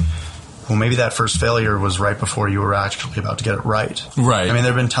like, well, maybe that first failure was right before you were actually about to get it right. Right. I mean,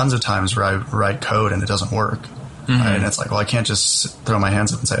 there have been tons of times where I write code and it doesn't work. Right? And it's like, well, I can't just throw my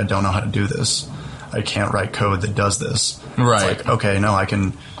hands up and say, I don't know how to do this. I can't write code that does this. Right. It's like, okay, no, I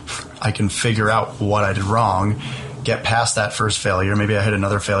can figure out what I did wrong, get past that first failure. Maybe I hit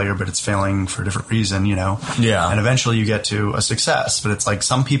another failure, but it's failing for a different reason, Yeah. And eventually you get to a success. But it's like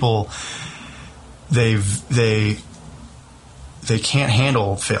some people, they can't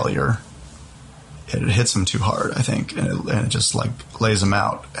handle failure. it hits them too hard, I think, and it just like lays them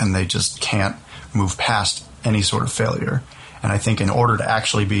out, and they just can't move past any sort of failure. And I think in order to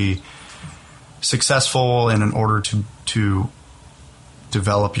actually be successful and in order to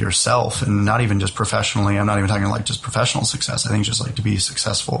develop yourself, and not even just professionally, I'm not even talking like just professional success, I think just like to be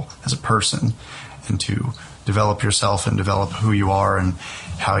successful as a person and to develop yourself and develop who you are and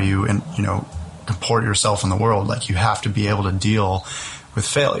how you, and you know, comport yourself in the world, like you have to be able to deal with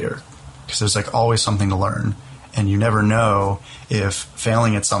failure, because there's like always something to learn, and you never know if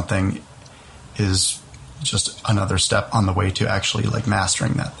failing at something is just another step on the way to actually like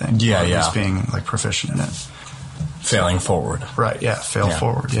mastering that thing. Yeah, yeah. Just being like proficient in it. Failing forward. Right. Yeah. Fail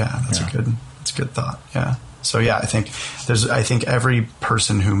forward. Yeah. That's a good thought. Yeah. So yeah, I think every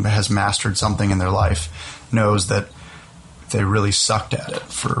person who has mastered something in their life knows that they really sucked at it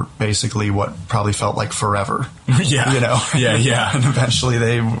for basically what probably felt like forever. Yeah. You know? Yeah, yeah. And eventually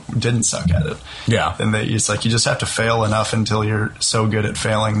they didn't suck at it. Yeah. And it's like you just have to fail enough until you're so good at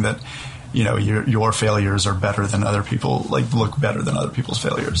failing that, you know, your failures are better than other people, like look better than other people's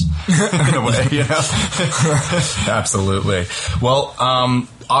failures in a way, you know? Absolutely. Well,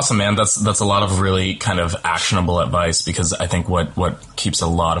 awesome, man. That's a lot of really kind of actionable advice, because I think what keeps a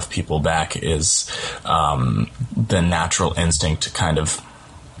lot of people back is the natural instinct to kind of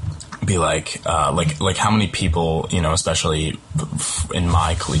be like how many people, you know, especially in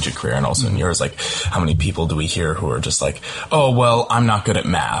my collegiate career and also in yours, like how many people do we hear who are just like, oh, well, I'm not good at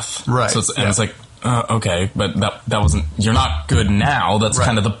math. Right. So it's like, okay, but that wasn't, you're not good now. That's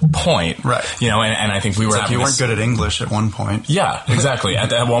kind of the point. Right. You know, and I think we were like you weren't good at English at one point. Yeah, exactly.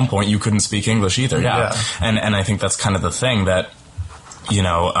 at one point you couldn't speak English either. Yeah. And I think that's kind of the thing that, you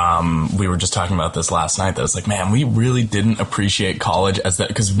know, we were just talking about this last night. That was like, man, we really didn't appreciate college as that,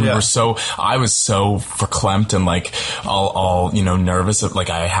 because I was so verklempt and like all you know, nervous of,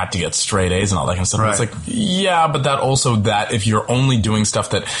 like I had to get straight A's and all that kind of stuff. Right. It's like, yeah, but that if you're only doing stuff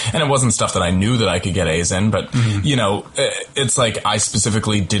that, and it wasn't stuff that I knew that I could get A's in, but you know, it's like I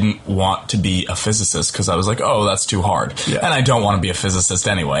specifically didn't want to be a physicist because I was like, oh, that's too hard, and I don't want to be a physicist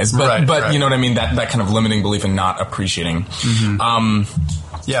anyways. But you know what I mean? That kind of limiting belief and not appreciating.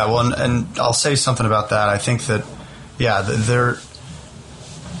 Yeah, well, and I'll say something about that. I think that,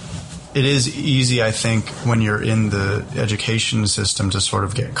 it is easy, I think, when you're in the education system to sort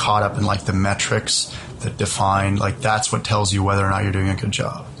of get caught up in like the metrics that define, like that's what tells you whether or not you're doing a good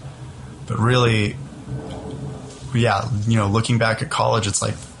job. But really, yeah, you know, looking back at college, it's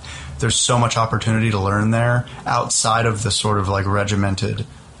like there's so much opportunity to learn there outside of the sort of like regimented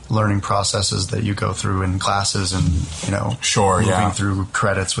learning processes that you go through in classes and, you know, moving through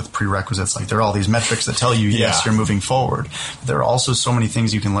credits with prerequisites. Like there are all these metrics that tell you, yes, you're moving forward. But there are also so many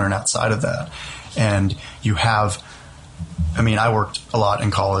things you can learn outside of that. And you have, I mean, I worked a lot in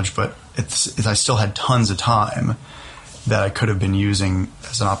college, but I still had tons of time that I could have been using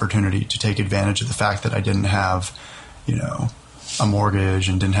as an opportunity to take advantage of the fact that I didn't have, you know, a mortgage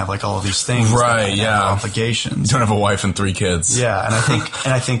and didn't have like all of these things, right? Yeah, obligations. You don't have a wife and 3 kids. Yeah,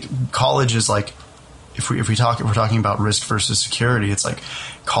 and I think college is like, if we're talking about risk versus security, it's like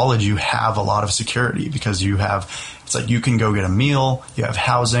college. You have a lot of security because you have. It's like you can go get a meal. You have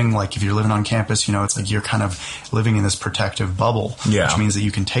housing. Like if you're living on campus, you know, it's like you're kind of living in this protective bubble, which means that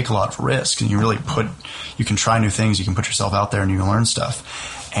you can take a lot of risk and you can try new things. You can put yourself out there and you can learn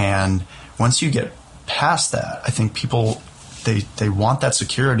stuff. And once you get past that, I think people. They want that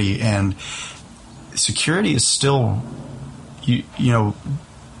security, and security is still, you know,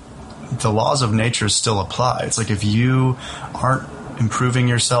 the laws of nature still apply. It's like if you aren't improving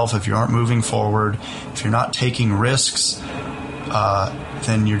yourself, if you aren't moving forward, if you're not taking risks,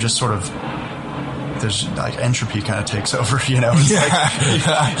 then you're just sort of, there's like entropy kind of takes over, you know. It's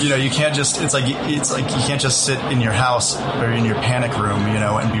like, you know, you can't just, it's like you can't just sit in your house or in your panic room, you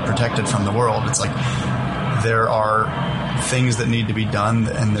know, and be protected from the world. It's like there are things that need to be done,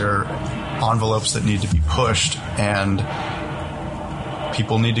 and there are envelopes that need to be pushed, and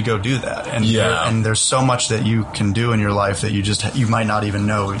people need to go do that. And and there's so much that you can do in your life that you might not even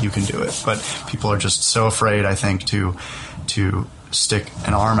know you can do it. But people are just so afraid, I think, to stick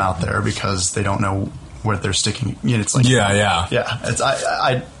an arm out there because they don't know where they're sticking. You know, it's like It's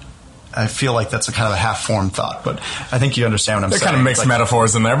I feel like that's a kind of a half-formed thought, but I think you understand what I'm saying. Kind of mixed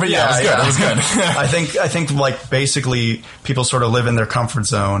metaphors in there, but it was good. It was good. I think like basically people sort of live in their comfort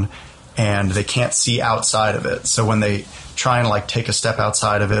zone and they can't see outside of it. So when they try and like take a step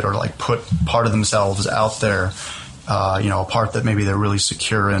outside of it or like put part of themselves out there, you know, a part that maybe they're really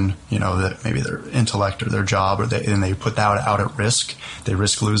secure in, you know, that maybe their intellect or their job, and they put that out at risk. They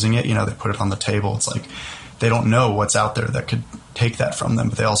risk losing it. You know, they put it on the table. It's like they don't know what's out there that could take that from them,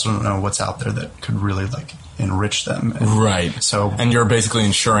 but they also don't know what's out there that could really like enrich them. Right. So, and you're basically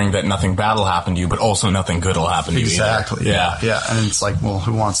ensuring that nothing bad will happen to you, but also nothing good will happen to you. Exactly. Yeah. Yeah. And it's like, well,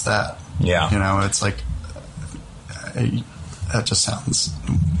 who wants that? Yeah. You know, it's like, that just sounds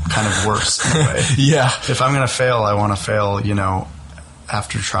kind of worse in a way. Yeah. If I'm going to fail, I want to fail, you know,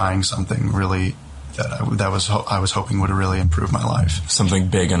 after trying something really that I was hoping would really improve my life. Something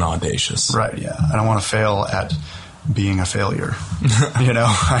big and audacious. Right, yeah. I don't want to fail at being a failure. You know,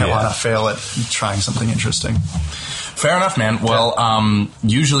 I want to fail at trying something interesting. Fair enough, man. Well,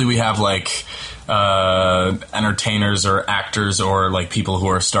 usually we have like entertainers or actors or like people who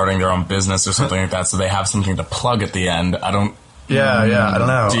are starting their own business or something like that, so they have something to plug at the end. I don't. Yeah, I don't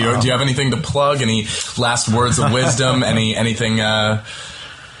know. Do you have anything to plug? Any last words of wisdom? anything? No,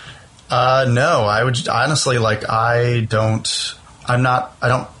 I would honestly like. I don't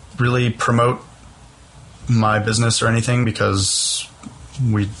really promote my business or anything because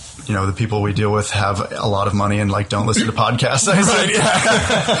the people we deal with have a lot of money and like don't listen to podcasts. Right,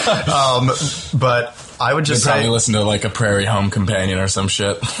 yeah. But I would just probably listen to like a Prairie Home Companion or some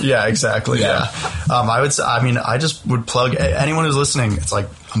shit. Yeah, exactly. Yeah. I just would plug anyone who's listening. It's like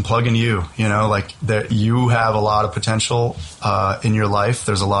I'm plugging you. You know, like that you have a lot of potential in your life.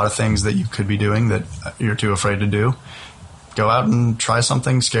 There's a lot of things that you could be doing that you're too afraid to do. Go out and try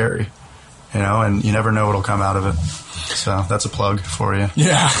something scary. You know, and you never know what'll come out of it. So that's a plug for you.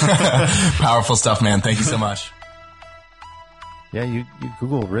 Yeah. Powerful stuff, man. Thank you so much. Yeah, you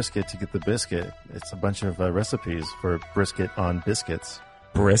Google brisket to get the biscuit. It's a bunch of recipes for brisket on biscuits.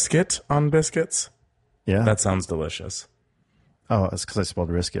 Brisket on biscuits? Yeah. That sounds delicious. Oh, it's because I spelled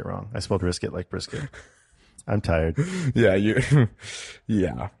brisket wrong. I spelled brisket like brisket. I'm tired. Yeah,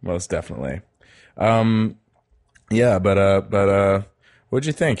 yeah, most definitely. Yeah, but what'd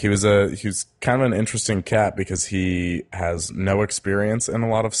you think? He was kind of an interesting cat because he has no experience in a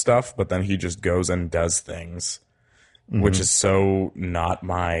lot of stuff, but then he just goes and does things, which is so not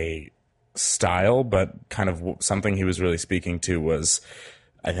my style, but kind of something he was really speaking to was,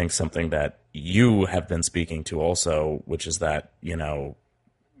 I think, something that you have been speaking to also, which is that, you know,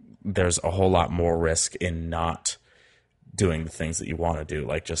 there's a whole lot more risk in not doing the things that you want to do,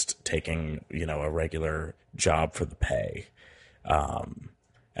 like just taking, you know, a regular job for the pay.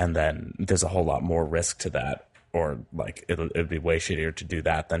 And then there's a whole lot more risk to that, or like it'd be way shittier to do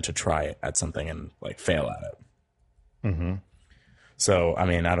that than to try at something and like fail at it. Mm-hmm. So, I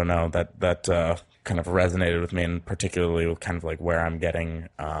mean, I don't know, that kind of resonated with me, and particularly with kind of like where I'm getting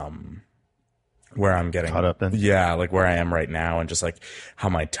caught up in. Yeah, like where I am right now, and just like how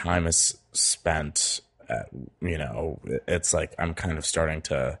my time is spent at, you know, it's like I'm kind of starting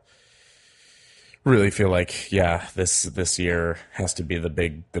to really feel like, yeah, this year has to be the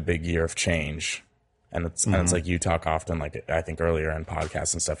big year of change. And it's like you talk often, like I think earlier in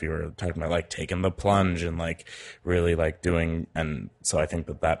podcasts and stuff, you were talking about like taking the plunge and like really like doing, and so I think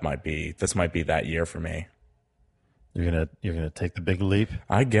this might be that year for me. You're gonna take the big leap,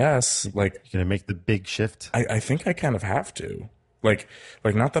 I guess. Like you're gonna make the big shift. I think I kind of have to. Like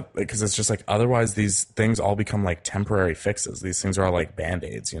not that, because it's just like otherwise these things all become like temporary fixes. These things are all like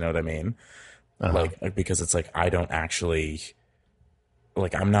Band-Aids, you know what I mean? Like because it's like I don't actually,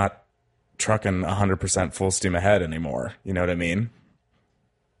 like I'm not trucking 100% full steam ahead anymore, you know what I mean?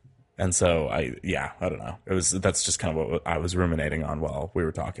 And so I don't know, that's just kind of what I was ruminating on while we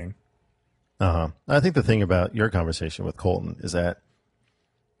were talking. I think the thing about your conversation with Colton is that,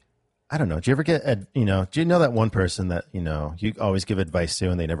 I don't know, do you ever get do you know that one person that, you know, you always give advice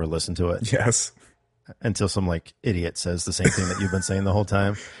to and they never listen to it? Yes. Until some like idiot says the same thing that you've been saying the whole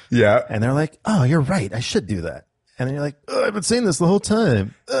time. Yeah. And they're like, oh, you're right, I should do that. And then you're like, oh, I've been saying this the whole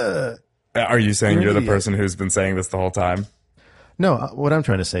time. Are you saying you're the person who's been saying this the whole time? No, what I'm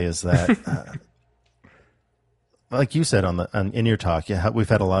trying to say is that, like you said in your talk, we've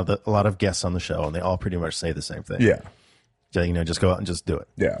had a lot of guests on the show, and they all pretty much say the same thing. Yeah, so, you know, just go out and just do it.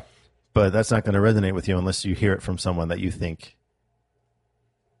 Yeah, but that's not going to resonate with you unless you hear it from someone that you think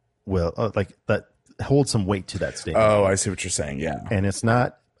will like that holds some weight to that statement. Oh, I see what you're saying. Yeah, and it's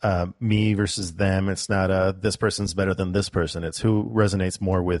not me versus them. It's not this person's better than this person. It's who resonates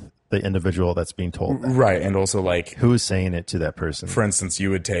more with the individual that's being told that. Right. And also like who's saying it to that person. For instance, you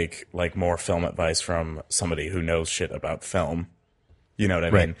would take like more film advice from somebody who knows shit about film, you know what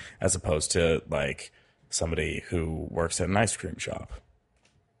I mean? As opposed to like somebody who works at an ice cream shop.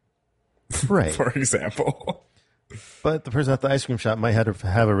 Right. For example. But the person at the ice cream shop might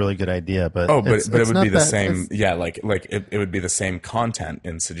have a really good idea, but it would be the same. Yeah, like it would be the same content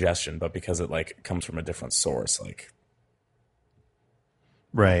in suggestion, but because it like comes from a different source, like.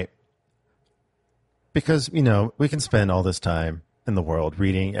 Right. because, you know, we can spend all this time in the world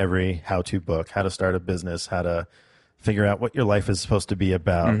reading every how-to book, how to start a business, how to figure out what your life is supposed to be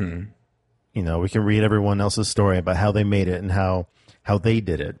about. You know, we can read everyone else's story about how they made it and how they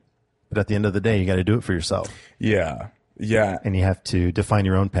did it. But at the end of the day, you got to do it for yourself. Yeah. And you have to define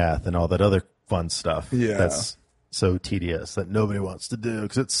your own path and all that other fun stuff. Yeah. That's so tedious that nobody wants to do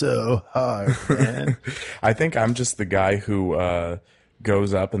because it's so hard, man. I think I'm just the guy who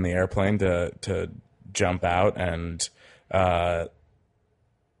goes up in the airplane to jump out and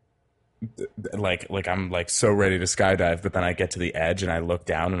like I'm like so ready to skydive, but then I get to the edge and I look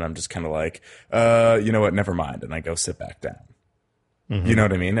down and I'm just kind of like, you know what, never mind, and I go sit back down. You know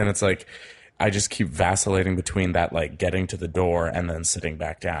what I mean? And it's like I just keep vacillating between that, like getting to the door and then sitting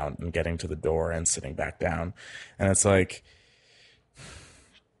back down and getting to the door and sitting back down, and it's like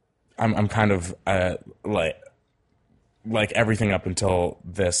I'm kind of like everything up until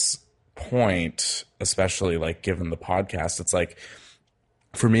this point, especially like given the podcast, it's like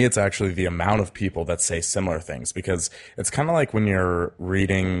for me, it's actually the amount of people that say similar things, because it's kind of like when you're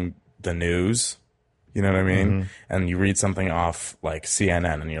reading the news, you know what I mean? And you read something off like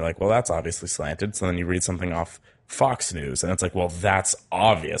CNN and you're like, well, that's obviously slanted. So then you read something off Fox News and it's like, well, that's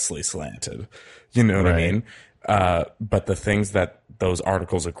obviously slanted. You know what I mean? But the things that those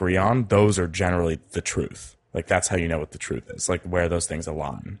articles agree on, those are generally the truth. Like that's how you know what the truth is, like where those things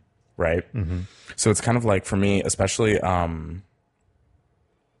align. Right. So it's kind of like for me, especially our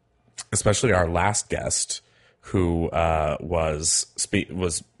last guest, who was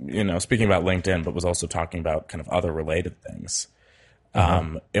you know, speaking about LinkedIn, but was also talking about kind of other related things.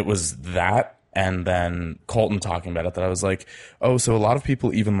 It was that, and then Colton talking about it, that I was like, oh, so a lot of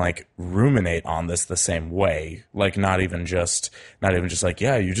people even like ruminate on this the same way, like not even just like,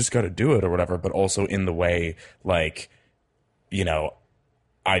 yeah, you just got to do it or whatever, but also in the way like, you know,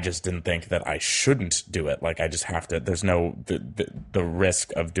 I just didn't think that I shouldn't do it. Like I just have to, there's no, the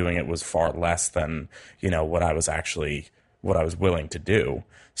risk of doing it was far less than, you know, what I was willing to do.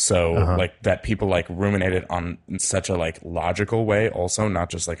 So like that people like ruminated on in such a like logical way also, not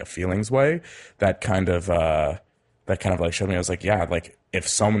just like a feelings way, that kind of like showed me, I was like, yeah, like if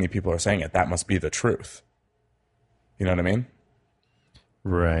so many people are saying it, that must be the truth. You know what I mean?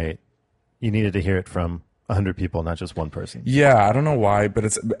 Right. You needed to hear it from 100 people, not just one person. Yeah, I don't know why, but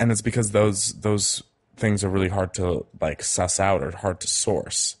it's because those things are really hard to like suss out or hard to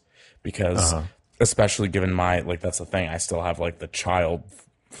source, because especially given my, like, that's the thing, I still have like the child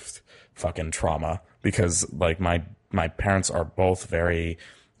fucking trauma, because like my parents are both very,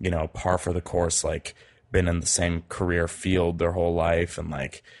 you know, par for the course, like been in the same career field their whole life and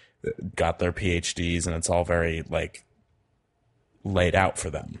like got their PhDs, and it's all very like laid out for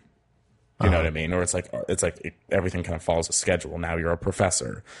them. You know what I mean? Or it's like everything kind of follows a schedule. Now you're a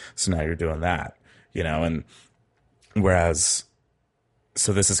professor, so now you're doing that, you know? And whereas,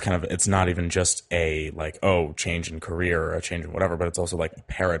 so this is kind of, it's not even just a like, oh, change in career or a change in whatever, but it's also like a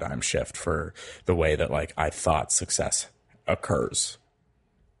paradigm shift for the way that like I thought success occurs.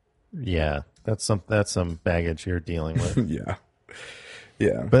 Yeah, that's some baggage you're dealing with.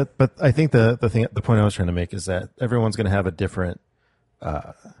 Yeah. But I think the point I was trying to make is that everyone's going to have a different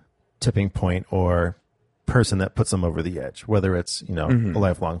tipping point or person that puts them over the edge, whether it's, you know, a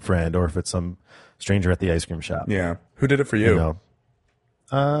lifelong friend or if it's some stranger at the ice cream shop. Yeah. Who did it for you? You know?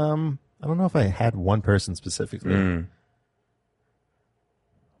 I don't know if I had one person specifically.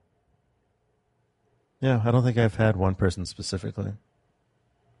 Yeah, I don't think I've had one person specifically.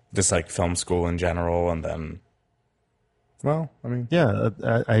 Just like film school in general, and then, well, I mean, yeah,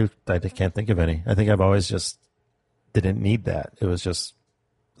 I can't think of any. I think I've always just didn't need that. It was just,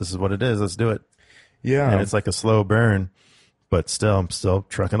 this is what it is. Let's do it. Yeah. And it's like a slow burn, but still, I'm still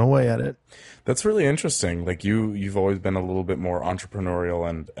trucking away at it. That's really interesting. Like you've always been a little bit more entrepreneurial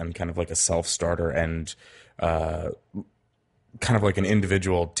and kind of like a self-starter and kind of like an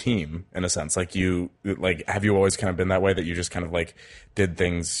individual team in a sense. Like have you always kind of been that way, that you just kind of like did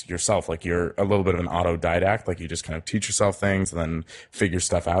things yourself? Like you're a little bit of an autodidact, like you just kind of teach yourself things and then figure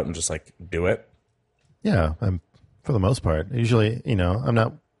stuff out and just like do it? Yeah, I'm, for the most part. Usually, you know, I'm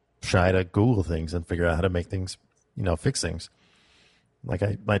not shy to Google things and figure out how to make things, you know, fix things. Like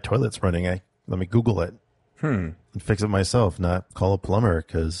my toilet's running, let me Google it and fix it myself, not call a plumber,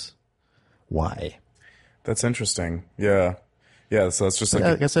 because why? That's interesting. Yeah. So it's just like,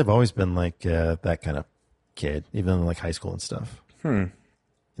 I guess I've always been like that kind of kid, even in like high school and stuff. You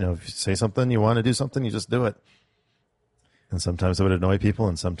know, if you say something, you want to do something, you just do it. And sometimes it would annoy people,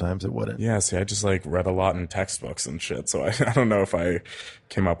 and sometimes it wouldn't. Yeah, see, I just like read a lot in textbooks and shit, so I don't know if I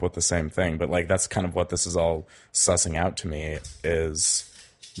came up with the same thing, but like that's kind of what this is all sussing out to me is,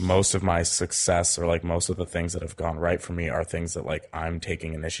 most of my success or like most of the things that have gone right for me are things that like I'm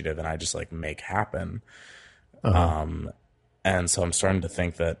taking initiative and I just like make happen. And so I'm starting to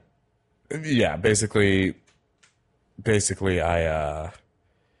think that, yeah, basically I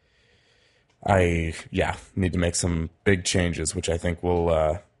need to make some big changes, which I think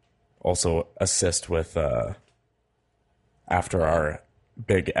will also assist with after our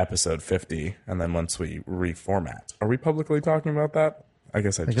big episode 50, and then once we reformat. Are we publicly talking about that? I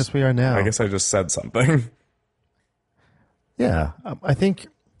guess we are now. I guess I just said something. Yeah, I think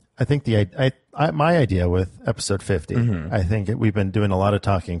my idea with episode 50. I think we've been doing a lot of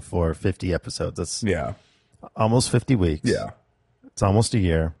talking for 50 episodes. That's almost 50 weeks. Yeah, it's almost a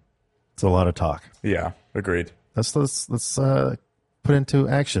year. It's a lot of talk. Yeah, agreed. Let's put into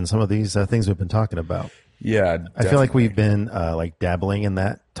action some of these things we've been talking about. Yeah, definitely. I feel like we've been like dabbling in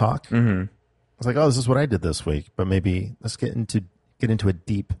that talk. Mm-hmm. It's like, oh, this is what I did this week, but maybe let's get into a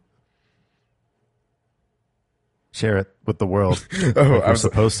deep. Share it with the world. Like we're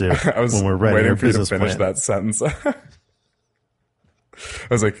supposed to. I was when we're writing waiting our for you to business finish plan. that sentence. I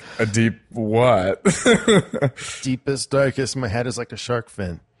was like, a deep what? Deepest, darkest. My head is like a shark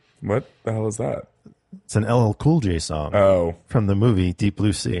fin. What the hell is that? It's an LL Cool J song. Oh, from the movie Deep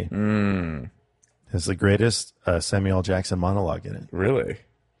Blue Sea. It's the greatest Samuel L. Jackson monologue in it. Really?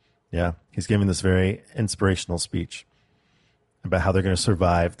 Yeah, he's giving this very inspirational speech about how they're going to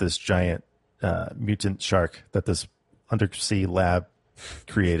survive this giant mutant shark that this undersea lab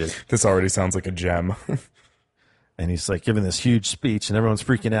created. This already sounds like a gem. And he's like giving this huge speech, and everyone's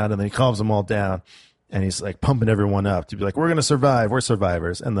freaking out, and then he calms them all down, and he's like pumping everyone up to be like, we're going to survive, we're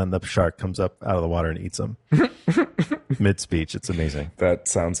survivors. And then the shark comes up out of the water and eats them. Mid-speech. It's amazing. That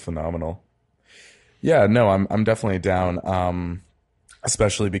sounds phenomenal. Yeah, no, I'm definitely down,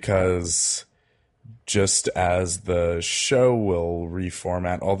 especially because just as the show will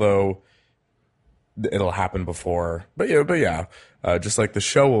reformat, although it'll happen before, but yeah, just like the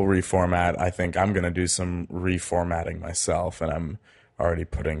show will reformat, I think I'm going to do some reformatting myself, and I'm already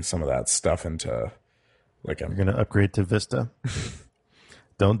putting some of that stuff into, like, You're going to upgrade to Vista?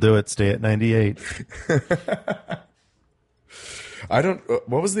 Don't do it. Stay at 98. I don't,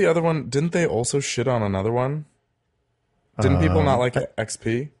 what was the other one? Didn't they also shit on another one? Didn't people not like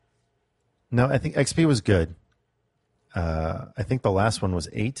XP? No, I think XP was good. I think the last one was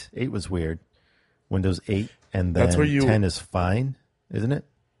 8. 8 was weird. Windows 8, and then 10 is fine, isn't it?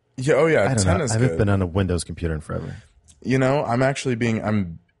 Yeah, oh yeah, I don't 10 know. is I haven't good. been on a Windows computer in forever. You know, I'm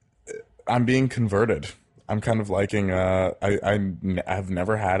being converted. I'm kind of liking, I've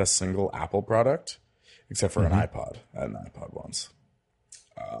never had a single Apple product, except for an iPod. I had an iPod once.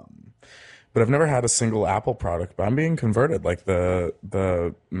 But I've never had a single Apple product, but I'm being converted. Like the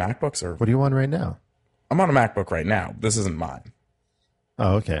MacBooks are... What are you on right now? I'm on a MacBook right now. This isn't mine.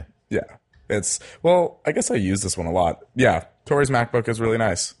 Oh, okay. Yeah. Well, I guess I use this one a lot. Yeah, Tori's MacBook is really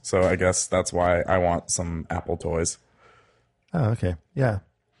nice. So I guess that's why I want some Apple toys. Oh, okay. Yeah.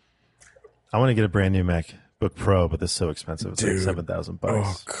 I want to get a brand new MacBook Pro, but it's so expensive. It's like $7,000.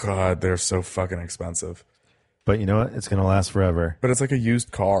 Oh, God, they're so fucking expensive. But you know what? It's going to last forever. But it's like a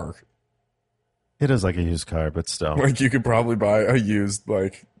used car. It is like a used car, but still. Like, you could probably buy a used,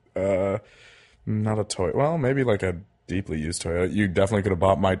 like, not a toy. Well, maybe like a deeply used Toyota. You definitely could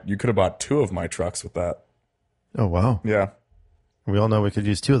have bought 2 of my trucks with that. Oh, wow. Yeah. We all know we could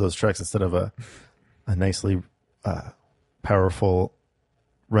use 2 of those trucks instead of a nicely powerful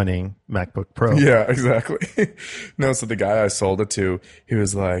running MacBook Pro. Yeah, exactly. No, so the guy I sold it to, he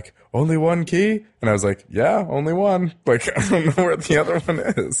was like, only 1 key? And I was like, yeah, only 1. Like, I don't know where the other one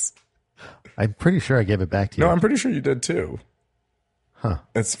is. I'm pretty sure I gave it back to you. No, I'm pretty sure you did too. Huh.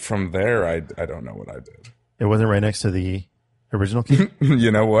 It's from there, I don't know what I did. It wasn't right next to the original key?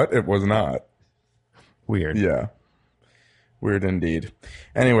 You know what? It was not. Weird. Yeah. Weird indeed.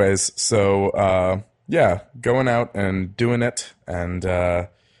 Anyways, so, yeah, going out and doing it, and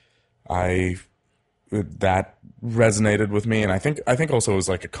that resonated with me, and I think also it was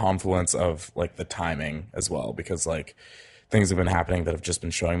like a confluence of like the timing as well, because like things have been happening that have just been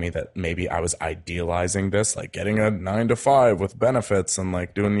showing me that maybe I was idealizing this, like getting a 9 to 5 with benefits and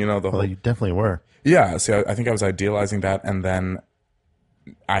like doing, the whole. Well, you definitely were. Yeah, see, I think I was idealizing that, and then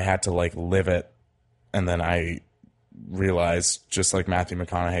I had to like live it, and then I realized, just like Matthew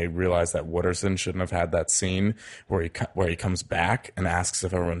McConaughey realized that Wooderson shouldn't have had that scene where he comes back and asks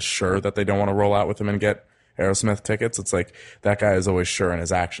if everyone's sure that they don't want to roll out with him and get Aerosmith tickets. It's like that guy is always sure in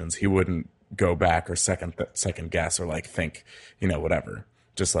his actions. He wouldn't go back or second guess or like think, whatever.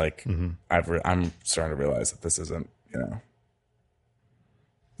 Just like I'm starting to realize that this isn't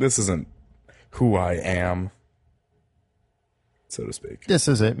who I am. so to speak. This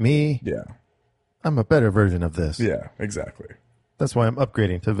isn't me. Yeah. I'm a better version of this. Yeah, exactly. That's why I'm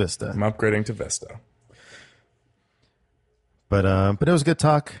upgrading to Vista. I'm upgrading to Vista. But it was a good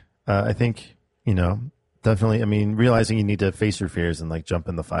talk. I think, definitely, I mean, realizing you need to face your fears and like jump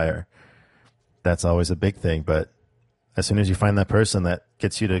in the fire. That's always a big thing. But as soon as you find that person that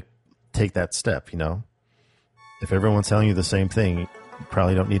gets you to take that step, if everyone's telling you the same thing, you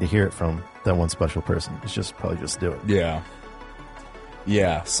probably don't need to hear it from that one special person. It's just probably just do it. Yeah.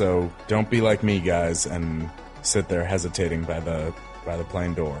 Yeah. So don't be like me, guys, and sit there hesitating by the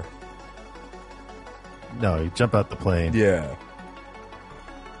plane door. No, you jump out the plane. Yeah.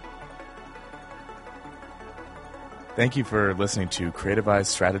 Thank you for listening to Creativize,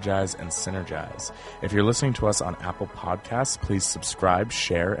 Strategize, and Synergize. If you're listening to us on Apple Podcasts, please subscribe,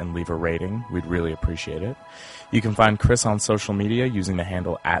 share, and leave a rating. We'd really appreciate it. You can find Chris on social media using the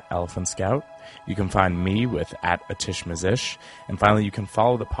handle @ElephantScout. You can find me with @AtishMazish. And finally, you can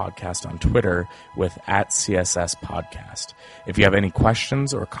follow the podcast on Twitter with @CSSPodcast. If you have any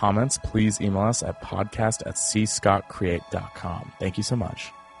questions or comments, please email us at podcast@cscottcreate.com. Thank you so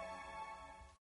much.